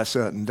certificate by a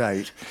certain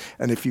date,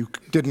 and if you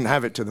didn't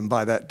have it to them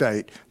by that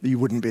date, you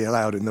wouldn't be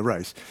allowed in the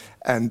race.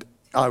 And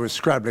I was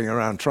scrabbling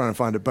around trying to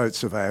find a boat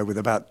surveyor with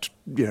about,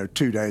 you know,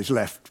 2 days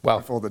left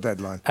before the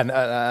deadline. And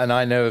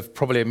I know of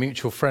probably a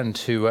mutual friend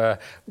who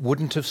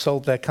wouldn't have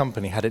sold their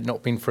company had it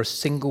not been for a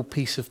single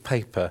piece of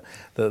paper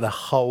that the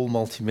whole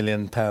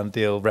multi-million-pound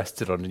deal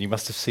rested on. And you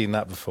must have seen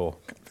that before.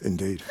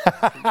 Indeed.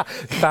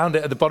 Found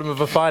it at the bottom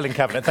of a filing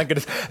cabinet, thank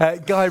goodness.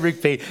 Guy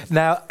Rigby,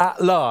 now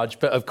at large,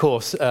 but of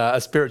course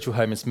a spiritual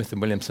home in Smith &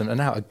 Williamson, and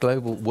now a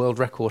global world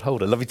record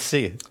holder. Lovely to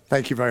see you.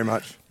 Thank you very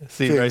much.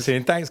 See you very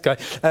soon. Thanks, Guy.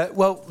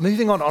 Well,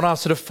 moving on our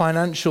sort of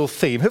financial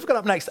theme, who have we got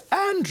up next?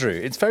 Andrew.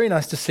 It's very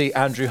nice to see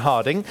Andrew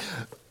Harding.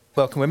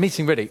 Welcome. We're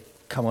meeting ready.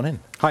 Come on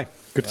in. Hi.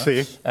 Good to see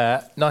you.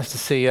 Nice to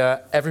see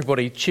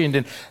everybody tuned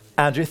in.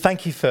 Andrew,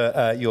 thank you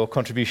for your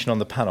contribution on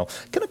the panel.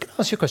 Can I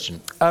ask you a question?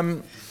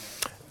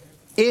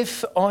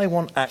 If I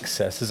want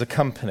access as a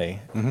company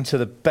to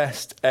the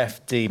best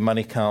FD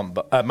money can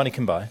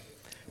buy,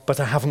 but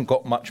I haven't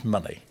got much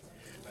money,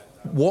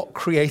 what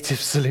creative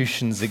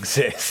solutions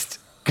exist?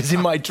 Because in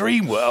my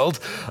dream world,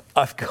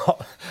 I've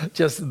got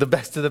just the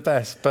best of the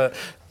best, but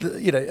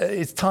you know,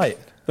 it's tight.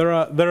 There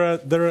are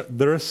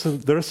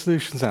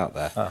solutions out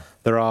there.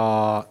 There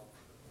are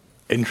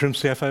interim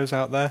CFOs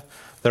out there.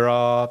 There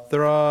are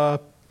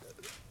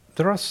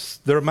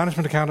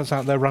management accountants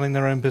out there running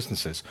their own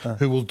businesses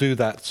who will do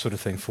that sort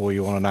of thing for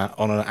you on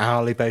an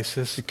hourly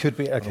basis. It could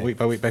be on a week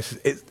by week basis.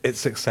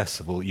 It's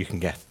accessible. You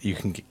can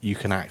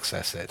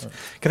access it.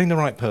 Getting the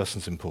right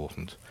person's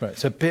important. Right.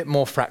 So a bit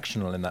more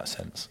fractional in that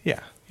sense.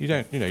 Yeah. You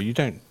don't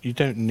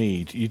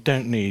need your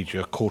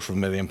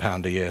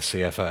 £250,000 a year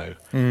CFO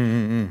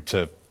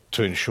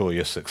to ensure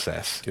your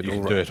success. You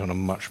can do it on a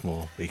much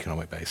more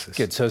economic basis.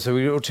 Good. So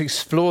we ought to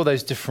explore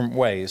those different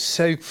ways.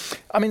 So,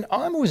 I mean,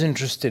 I'm always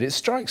interested. It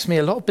strikes me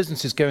a lot of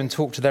businesses go and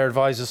talk to their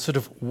advisors sort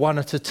of one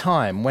at a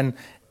time, when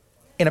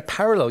in a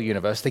parallel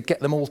universe they get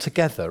them all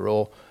together,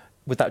 or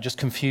would that just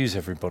confuse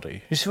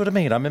everybody? You see what I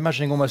mean? I'm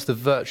imagining almost the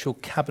virtual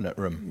cabinet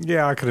room.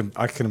 Yeah, I can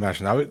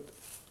imagine that.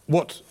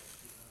 What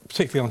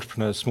particularly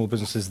entrepreneurs, small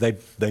businesses,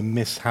 they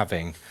miss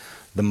having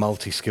the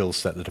multi-skill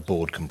set that a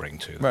board can bring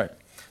to them. Right.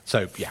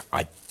 So, yeah,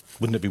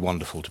 wouldn't it be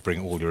wonderful to bring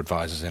all your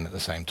advisors in at the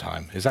same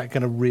time? Is that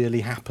going to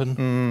really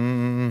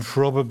happen?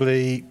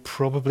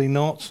 Probably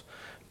not.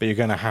 But you're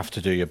going to have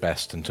to do your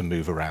best and to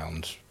move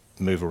around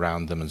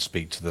them and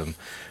speak to them.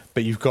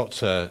 But you've got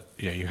to,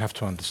 you have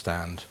to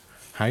understand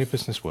how your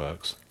business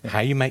works,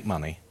 how you make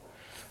money,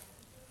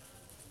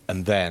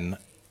 and then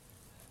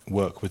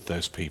work with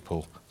those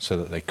people so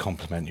that they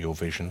complement your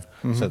vision,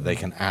 so that they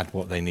can add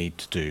what they need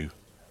to do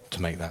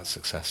to make that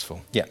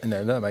successful. Yeah,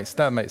 no,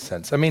 that makes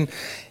sense. I mean,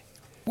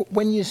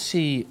 when you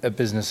see a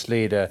business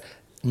leader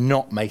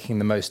not making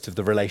the most of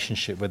the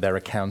relationship with their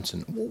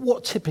accountant,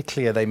 what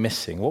typically are they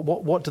missing?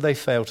 What do they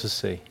fail to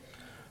see?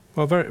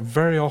 Well,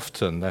 very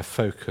often they're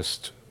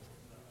focused.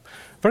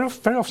 Very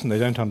often they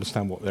don't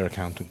understand what their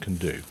accountant can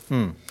do.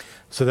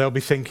 So they'll be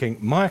thinking,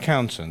 my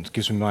accountant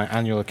gives me my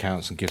annual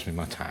accounts and gives me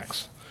my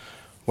tax.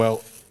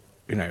 Well,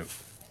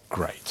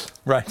 great.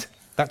 Right.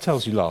 That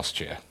tells you last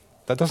year.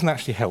 That doesn't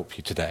actually help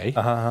you today.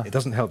 It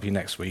doesn't help you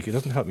next week. It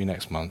doesn't help you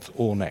next month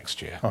or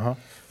next year.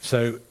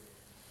 So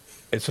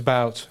it's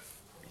about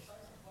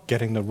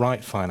getting the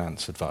right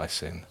finance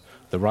advice in,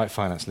 the right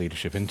finance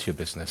leadership into your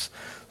business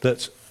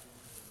that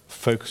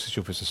focuses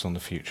your business on the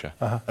future.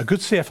 A good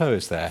CFO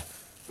is there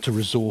to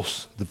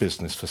resource the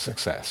business for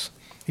success.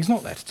 He's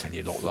not there to tell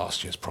you what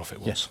last year's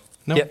profit was.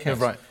 No one cares.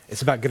 Right.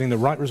 It's about getting the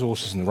right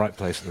resources in the right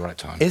place at the right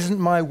time. Isn't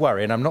my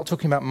worry, and I'm not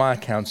talking about my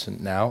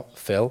accountant now,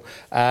 Phil,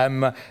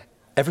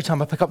 every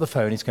time I pick up the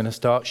phone, she's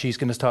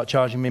going to start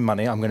charging me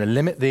money. I'm going to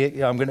limit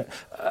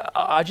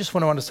I just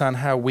want to understand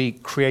how we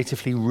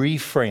creatively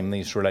reframe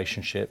these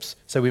relationships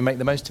so we make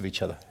the most of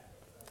each other.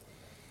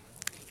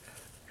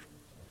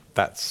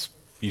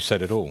 You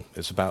said it all.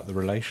 It's about the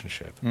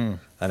relationship. And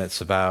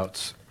it's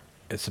about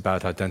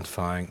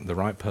identifying the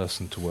right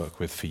person to work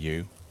with for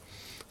you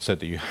so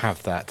that you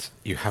have that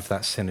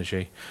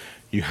synergy.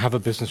 You have a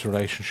business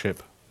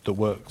relationship that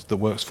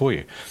works for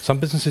you. Some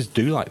businesses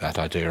do like that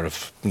idea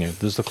of,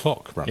 there's the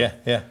clock running.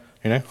 Yeah.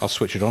 I'll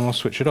switch it on, I'll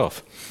switch it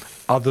off.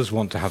 Others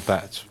want to have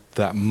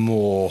that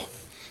more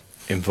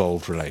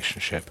involved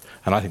relationship,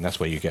 and I think that's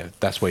where you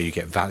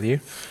get value.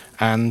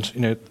 And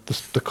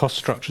the cost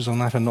structures on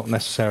that are not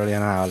necessarily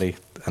an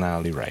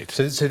hourly rate.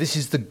 So this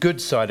is the good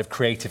side of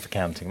creative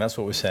accounting. That's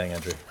what we're saying,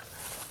 Andrew.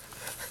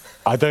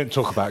 I don't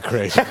talk about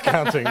creative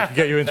accounting. It can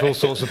get you into all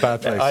sorts of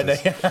bad places. I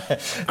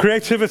know.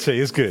 Creativity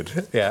is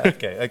good. Yeah,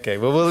 okay.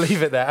 Well, we'll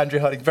leave it there.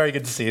 Andrew Harding, very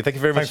good to see you. Thank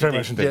you very much. Thanks very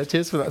much indeed. Yeah,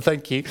 cheers for that.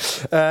 Thank you.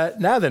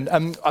 Now then,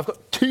 I've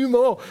got two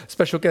more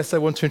special guests I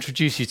want to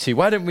introduce you to.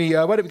 Why don't we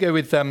go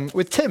with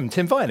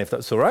Tim Vine, if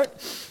that's all right?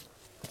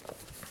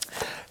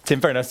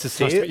 Tim, very nice to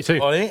see you. Nice to meet you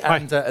too. Ollie, Hi.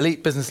 and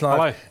Elite Business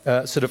Live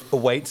sort of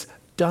awaits.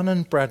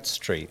 Dun &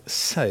 Bradstreet.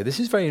 So this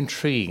is very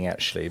intriguing,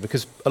 actually,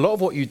 because a lot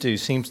of what you do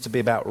seems to be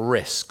about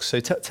risk. So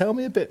tell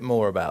me a bit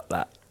more about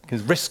that,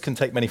 because risk can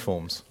take many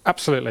forms.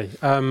 Absolutely.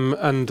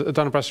 And at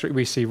Dun & Bradstreet,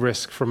 we see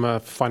risk from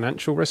a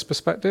financial risk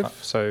perspective.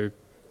 So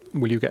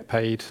will you get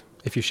paid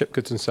if you ship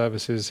goods and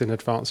services in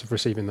advance of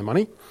receiving the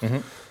money?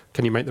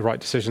 Can you make the right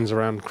decisions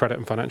around credit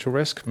and financial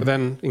risk? But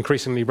then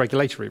increasingly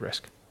regulatory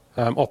risk.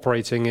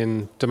 Operating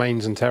in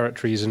domains and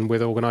territories and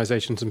with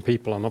organisations and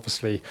people, and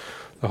obviously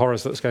the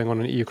horrors that's going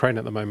on in Ukraine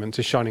at the moment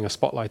is shining a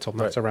spotlight on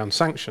that around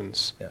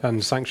sanctions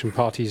and sanctioned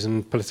parties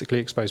and politically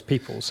exposed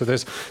people. So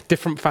there's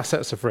different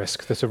facets of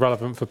risk that are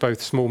relevant for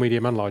both small,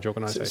 medium and large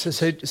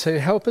organisations. So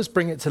help us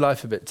bring it to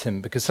life a bit,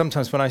 Tim, because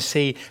sometimes when I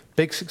see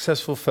big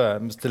successful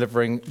firms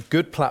delivering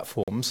good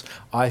platforms,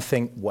 I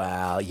think,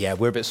 well, yeah,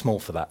 we're a bit small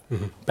for that.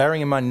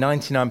 Bearing in mind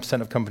 99%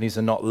 of companies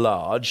are not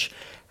large,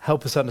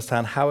 help us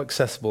understand how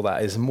accessible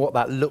that is and what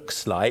that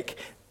looks like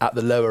at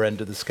the lower end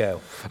of the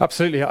scale.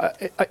 Absolutely.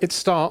 It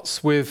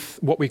starts with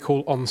what we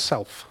call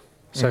on-self.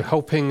 So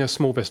helping a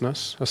small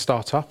business, a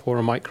startup or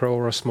a micro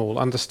or a small,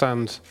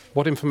 understand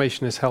what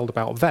information is held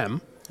about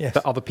them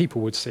that other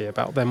people would see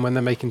about them when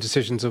they're making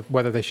decisions of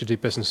whether they should do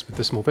business with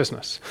the small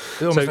business.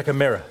 It's almost like a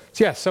mirror.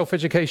 Yeah,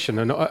 self-education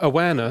and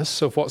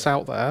awareness of what's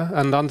out there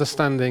and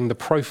understanding the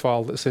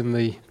profile that's in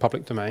the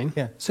public domain,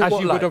 So as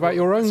you would about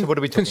your own what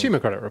are we consumer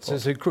credit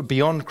report. So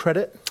beyond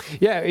credit?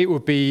 Yeah, it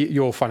would be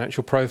your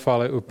financial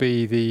profile, it would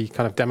be the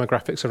kind of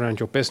demographics around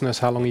your business,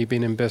 how long you've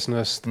been in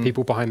business, the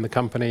people behind the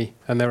company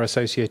and their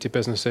associated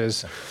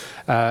businesses,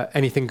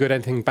 anything good,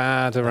 anything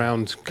bad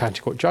around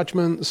county court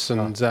judgments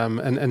and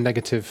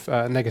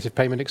negative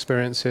payment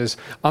experiences.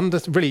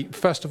 Really,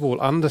 first of all,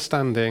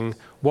 understanding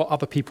what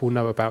other people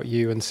know about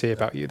you and see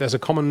about you. There's a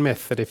common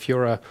myth that if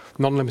you're a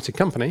non-limited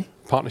company,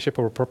 partnership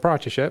or a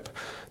proprietorship,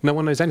 no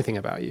one knows anything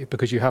about you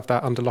because you have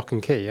that under lock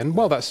and key. And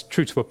while that's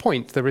true to a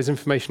point, there is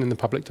information in the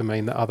public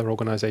domain that other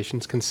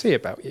organisations can see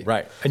about you.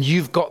 Right. And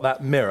you've got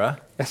that mirror.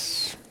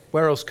 Yes.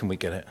 Where else can we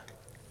get it?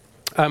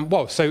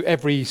 So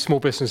every small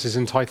business is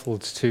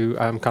entitled to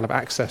kind of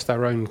access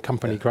their own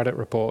company credit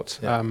report.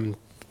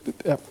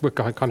 We're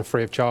kind of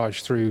free of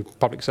charge through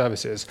public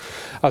services,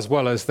 as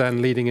well as then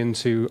leading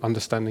into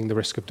understanding the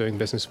risk of doing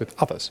business with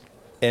others.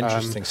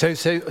 Interesting.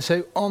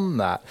 So on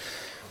that,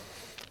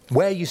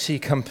 where you see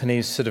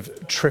companies sort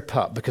of trip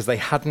up because they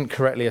hadn't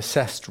correctly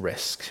assessed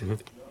risk,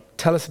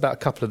 tell us about a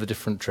couple of the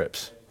different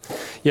trips.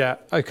 Yeah,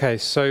 okay.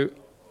 So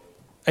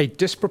a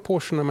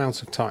disproportionate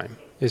amount of time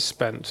is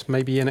spent,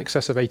 maybe in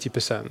excess of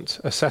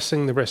 80%,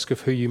 assessing the risk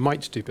of who you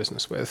might do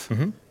business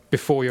with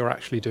before you're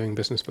actually doing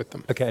business with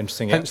them. Okay,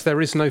 interesting. Hence, there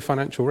is no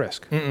financial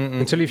risk.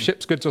 Until you've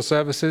shipped goods or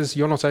services,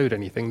 you're not owed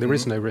anything. There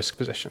is no risk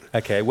position.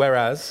 Okay,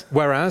 whereas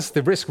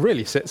the risk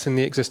really sits in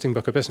the existing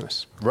book of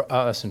business.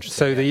 Oh, that's interesting.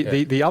 So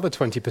the other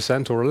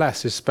 20% or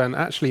less is spent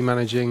actually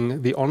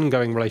managing the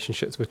ongoing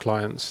relationships with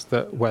clients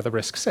where the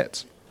risk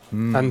sits.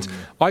 And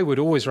I would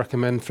always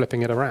recommend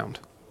flipping it around.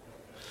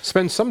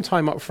 Spend some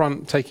time up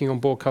front taking on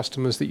board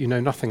customers that you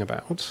know nothing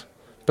about,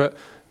 but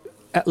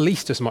at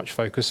least as much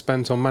focus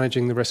spent on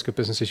managing the risk of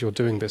businesses you're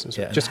doing business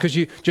with. Just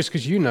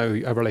because you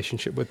know a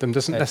relationship with them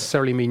doesn't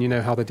necessarily mean you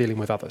know how they're dealing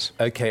with others.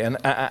 Okay,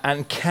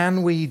 and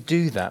can we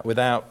do that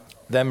without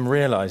them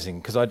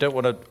realising? Because I don't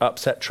want to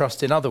upset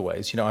trust in other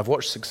ways. You know, I've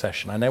watched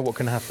Succession. I know what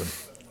can happen.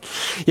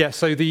 Yeah,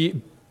 so the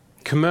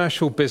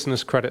commercial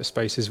business credit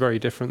space is very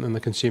different than the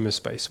consumer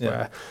space,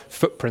 where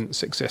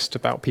footprints exist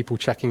about people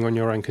checking on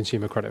your own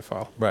consumer credit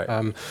file. Right.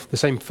 The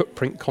same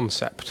footprint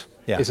concept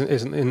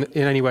isn't in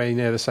any way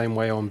near the same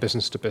way on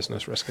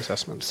business-to-business risk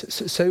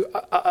assessments. So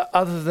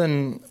other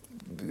than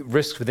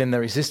risk within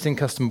their existing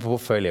customer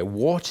portfolio,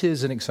 what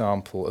is an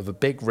example of a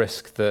big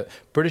risk that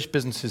British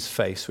businesses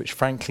face, which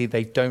frankly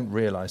they don't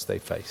realise they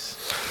face?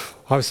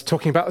 I was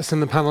talking about this in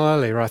the panel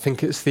earlier. I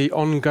think it's the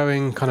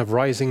ongoing kind of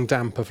rising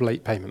damp of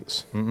late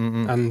payments.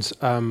 And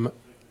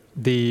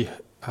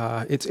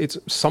it's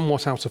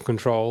somewhat out of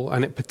control,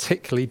 and it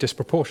particularly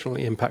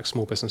disproportionately impacts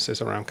small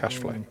businesses around cash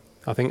flow.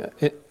 I think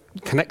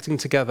connecting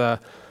together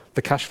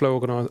the cash flow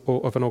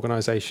of an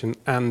organisation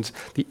and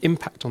the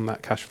impact on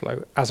that cash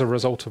flow as a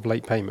result of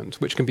late payment,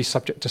 which can be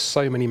subject to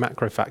so many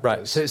macro factors.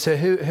 Right. So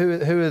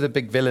who are the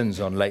big villains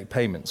on late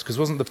payments? Because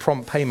wasn't the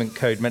Prompt Payment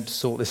Code meant to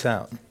sort this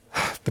out?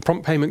 The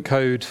Prompt Payment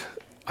Code,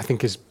 I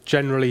think, is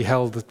generally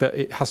held that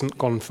it hasn't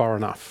gone far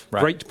enough.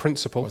 Right. Great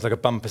principle. It's like a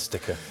bumper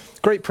sticker.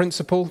 Great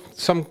principle.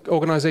 Some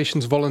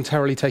organisations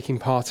voluntarily taking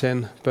part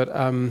in, but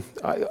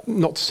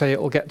not to say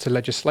it will get to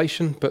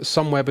legislation, but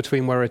somewhere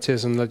between where it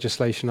is and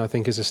legislation, I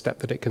think, is a step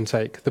that it can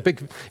take.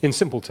 In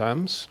simple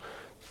terms,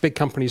 big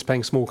companies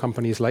paying small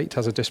companies late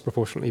has a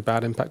disproportionately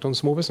bad impact on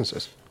small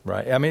businesses.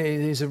 Right. I mean,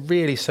 it is a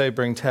really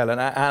sobering tale.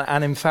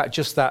 And in fact,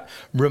 just that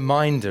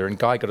reminder, and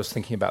Guy got us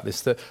thinking about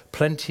this, that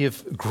plenty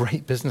of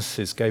great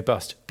businesses go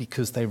bust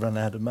because they run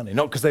out of money,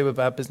 not because they were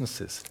bad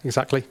businesses.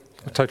 Exactly.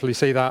 I totally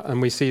see that, and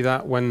we see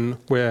that when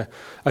we're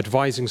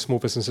advising small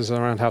businesses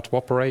around how to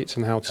operate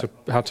and how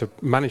to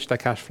manage their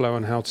cash flow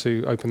and how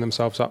to open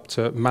themselves up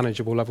to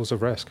manageable levels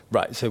of risk.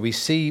 Right, so we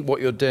see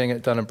what you're doing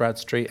at Dun &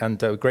 Bradstreet,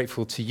 and we're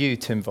grateful to you,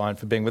 Tim Vine,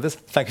 for being with us.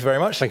 Thank you very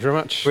much. Thank you very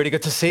much. Really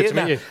good to see you. Good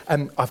to meet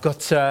you. I've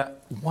got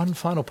one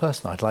final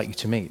person I'd like you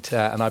to meet,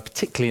 and I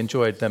particularly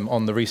enjoyed them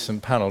on the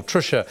recent panel.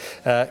 Trusha,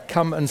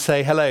 come and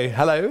say hello.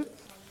 Hello.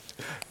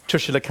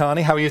 Trusha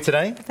Lakhani, how are you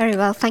today? Very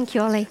well, thank you,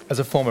 Ollie. As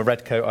a former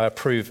Redcoat, I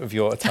approve of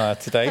your attire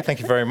today.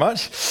 Thank you very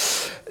much.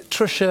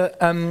 Trusha,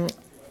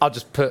 I'll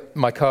just put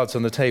my cards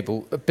on the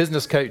table.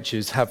 Business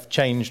coaches have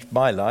changed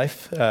my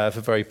life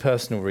for very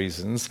personal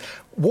reasons.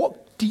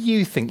 What do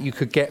you think you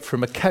could get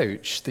from a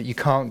coach that you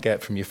can't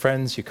get from your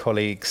friends, your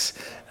colleagues,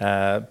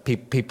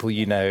 people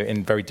you know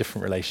in very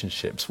different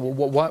relationships?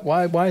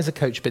 Why is a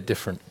coach a bit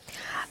different?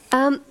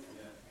 A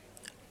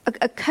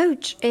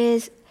coach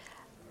is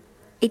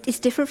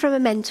different from a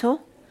mentor.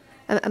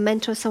 A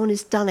mentor is someone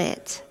who's done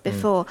it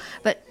before.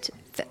 But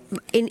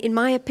in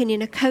my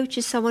opinion, a coach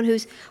is someone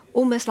who's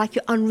almost like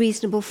your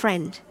unreasonable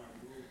friend.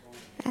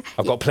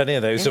 I've got plenty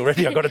of those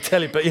already, I've got to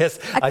tell you. But yes,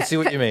 I see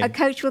what you mean. A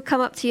coach will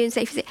come up to you and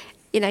say,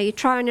 you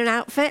try on an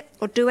outfit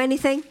or do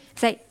anything,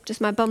 say,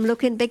 does my bum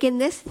look big in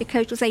this? Your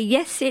coach will say,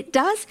 yes, it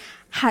does.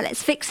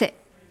 Let's fix it.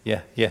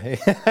 Yeah.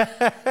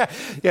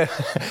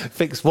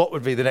 Fix what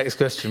would be the next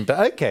question.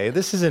 But okay,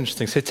 this is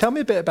interesting. So tell me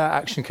a bit about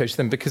Action Coach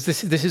then, because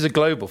this is a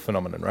global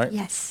phenomenon, right?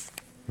 Yes.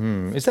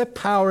 Is there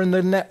power in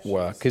the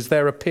network? Is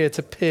there a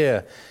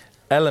peer-to-peer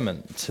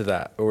element to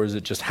that, or is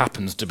it just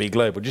happens to be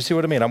global? Do you see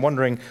what I mean? I'm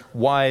wondering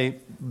why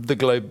the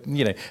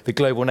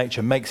global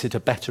nature makes it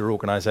a better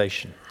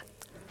organisation.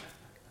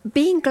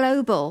 Being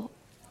global,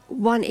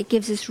 one, it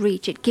gives us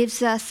reach. It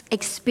gives us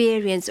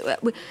experience.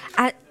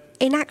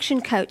 In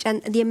Action Coach,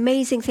 and the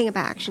amazing thing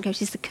about Action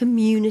Coach is the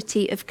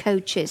community of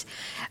coaches.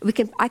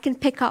 I can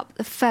pick up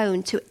the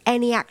phone to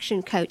any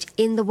Action Coach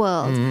in the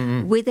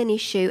world with an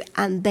issue,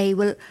 and they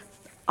will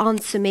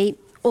answer me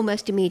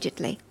almost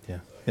immediately.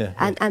 Yeah.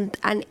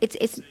 And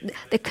it's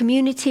the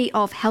community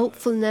of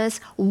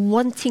helpfulness,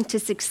 wanting to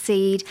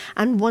succeed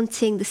and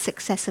wanting the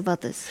success of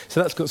others.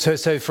 So that's good.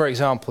 So for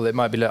example, it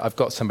might be, look, I've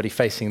got somebody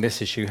facing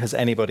this issue. Has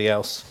anybody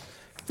else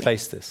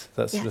face this?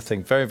 That sort of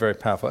thing. Very, very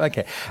powerful.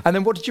 Okay. And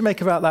then what did you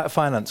make about that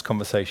finance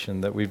conversation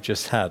that we've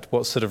just had?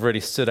 What sort of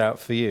really stood out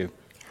for you?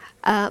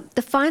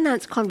 The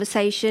finance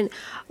conversation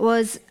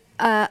was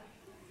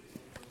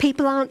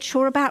people aren't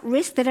sure about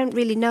risk. They don't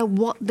really know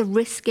what the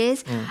risk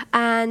is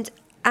and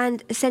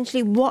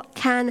essentially what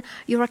can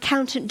your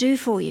accountant do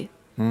for you.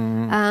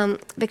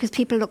 because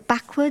people look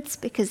backwards,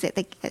 because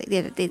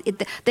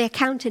the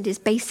accountant is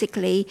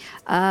basically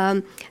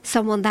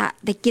someone that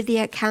they give the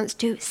accounts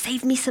to,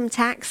 save me some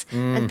tax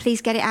and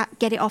please get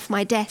it off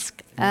my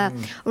desk.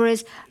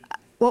 Whereas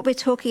what we're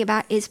talking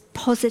about is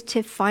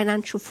positive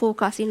financial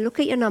forecasting. Look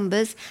at your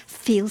numbers,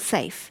 feel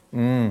safe.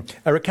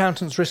 Are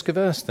accountants risk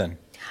averse then?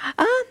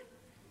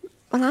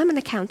 Well, I'm an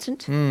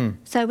accountant,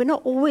 so we're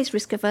not always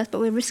risk averse, but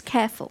we're risk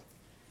careful.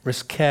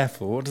 Risk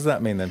careful. What does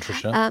that mean then,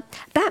 Tricia?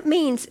 That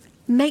means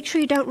make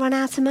sure you don't run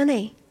out of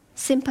money.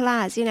 Simple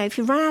as, if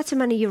you run out of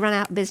money, you run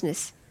out of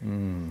business.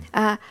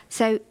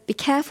 So be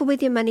careful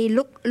with your money.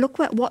 Look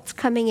at what's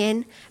coming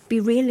in. Be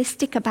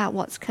realistic about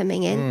what's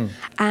coming in,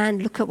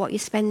 and look at what you're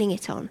spending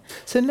it on.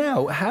 So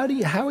now,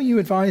 how are you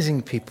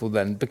advising people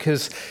then?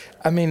 Because,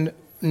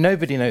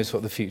 nobody knows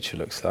what the future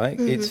looks like.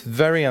 It's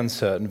very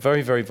uncertain,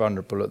 very, very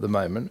vulnerable at the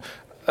moment.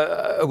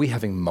 Are we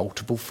having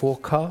multiple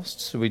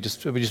forecasts? Are we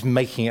just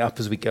making it up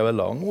as we go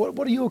along?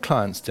 What are your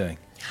clients doing?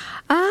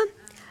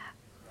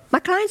 My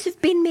clients have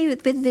been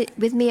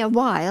with me a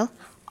while.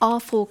 Are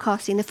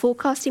forecasting. They're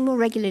forecasting more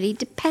regularly.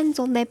 Depends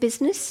on their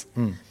business.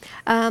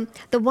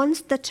 The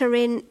ones that are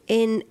in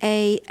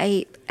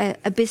a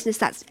business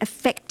that's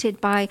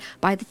affected by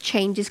the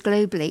changes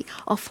globally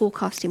are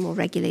forecasting more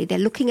regularly. They're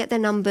looking at their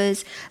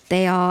numbers.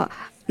 They are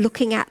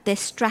looking at their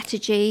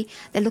strategy.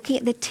 They're looking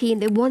at their team.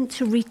 They want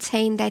to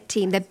retain their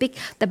team.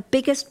 The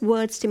biggest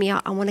words to me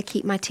are, I want to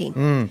keep my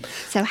team.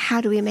 So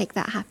how do we make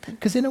that happen?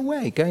 Because in a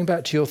way, going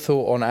back to your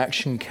thought on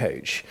Action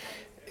Coach,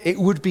 it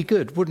would be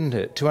good, wouldn't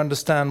it, to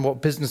understand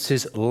what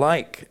businesses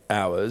like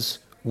ours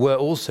were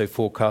also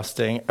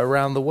forecasting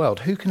around the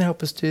world. Who can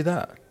help us do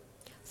that?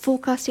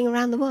 Forecasting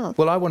around the world?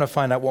 Well, I want to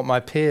find out what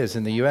my peers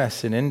in the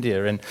US, in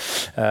India, in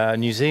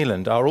New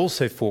Zealand are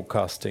also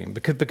forecasting,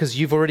 because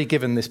you've already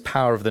given this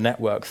power of the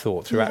network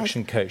thought through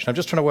Action Coach. And I'm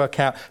just trying to work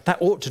out,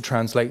 that ought to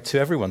translate to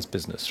everyone's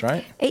business,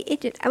 right?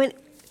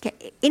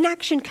 In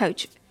Action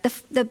Coach,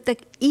 the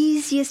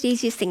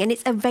easiest thing, and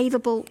it's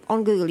available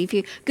on Google. If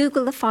you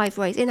Google the 5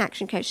 ways in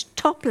Action Coach,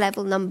 top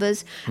level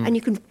numbers, and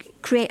you can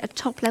create a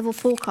top level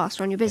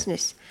forecast on your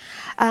business.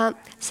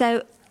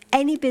 So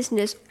any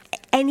business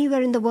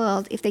anywhere in the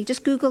world, if they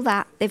just Google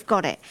that, they've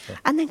got it.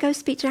 And then go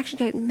speak to Action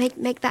Coach and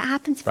make that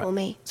happen for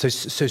me. So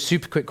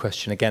super quick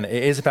question. Again,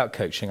 it is about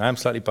coaching. I'm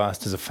slightly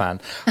biased as a fan.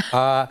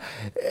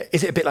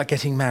 Is it a bit like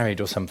getting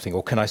married or something,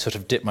 or can I sort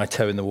of dip my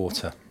toe in the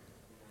water?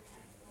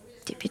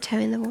 Dip your toe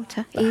in the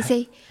water.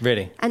 Easy.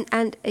 Really?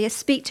 And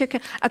speak to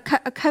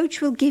a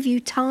coach will give you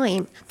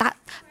time. That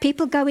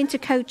people go into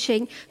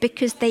coaching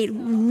because they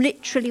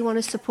literally want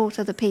to support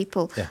other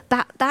people. Yeah.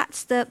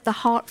 That's the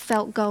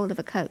heartfelt goal of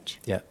a coach.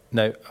 Yeah.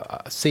 No,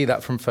 see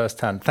that from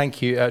first hand.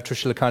 Thank you,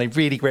 Tricia Lakhani.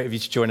 Really great of you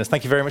to join us.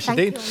 Thank you very much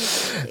indeed.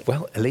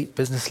 Well, Elite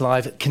Business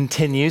Live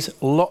continues.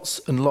 Lots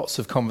and lots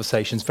of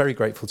conversations. Very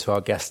grateful to our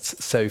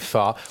guests so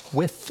far.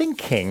 We're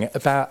thinking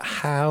about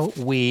how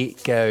we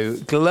go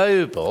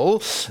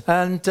global,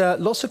 and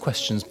lots of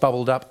questions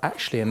bubbled up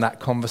actually in that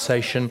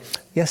conversation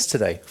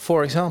yesterday.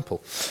 For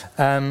example,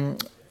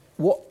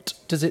 what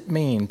does it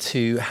mean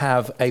to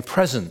have a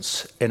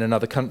presence in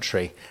another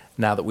country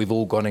now that we've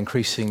all gone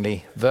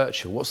increasingly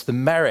virtual? What's the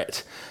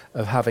merit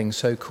of having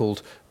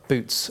so-called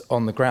boots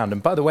on the ground?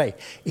 And by the way,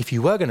 if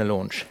you were going to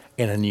launch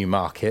in a new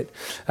market,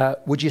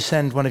 would you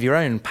send one of your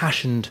own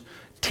passionate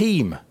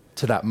team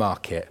to that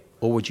market,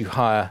 or would you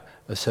hire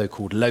a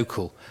so-called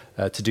local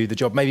to do the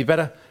job maybe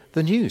better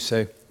than you?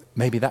 So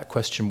maybe that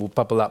question will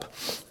bubble up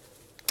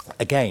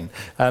again.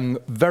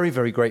 Very,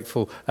 very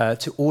grateful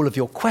to all of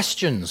your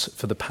questions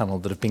for the panel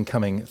that have been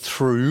coming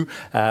through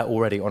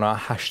already on our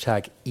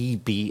hashtag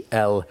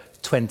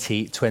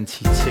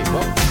EBL2022.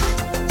 Well,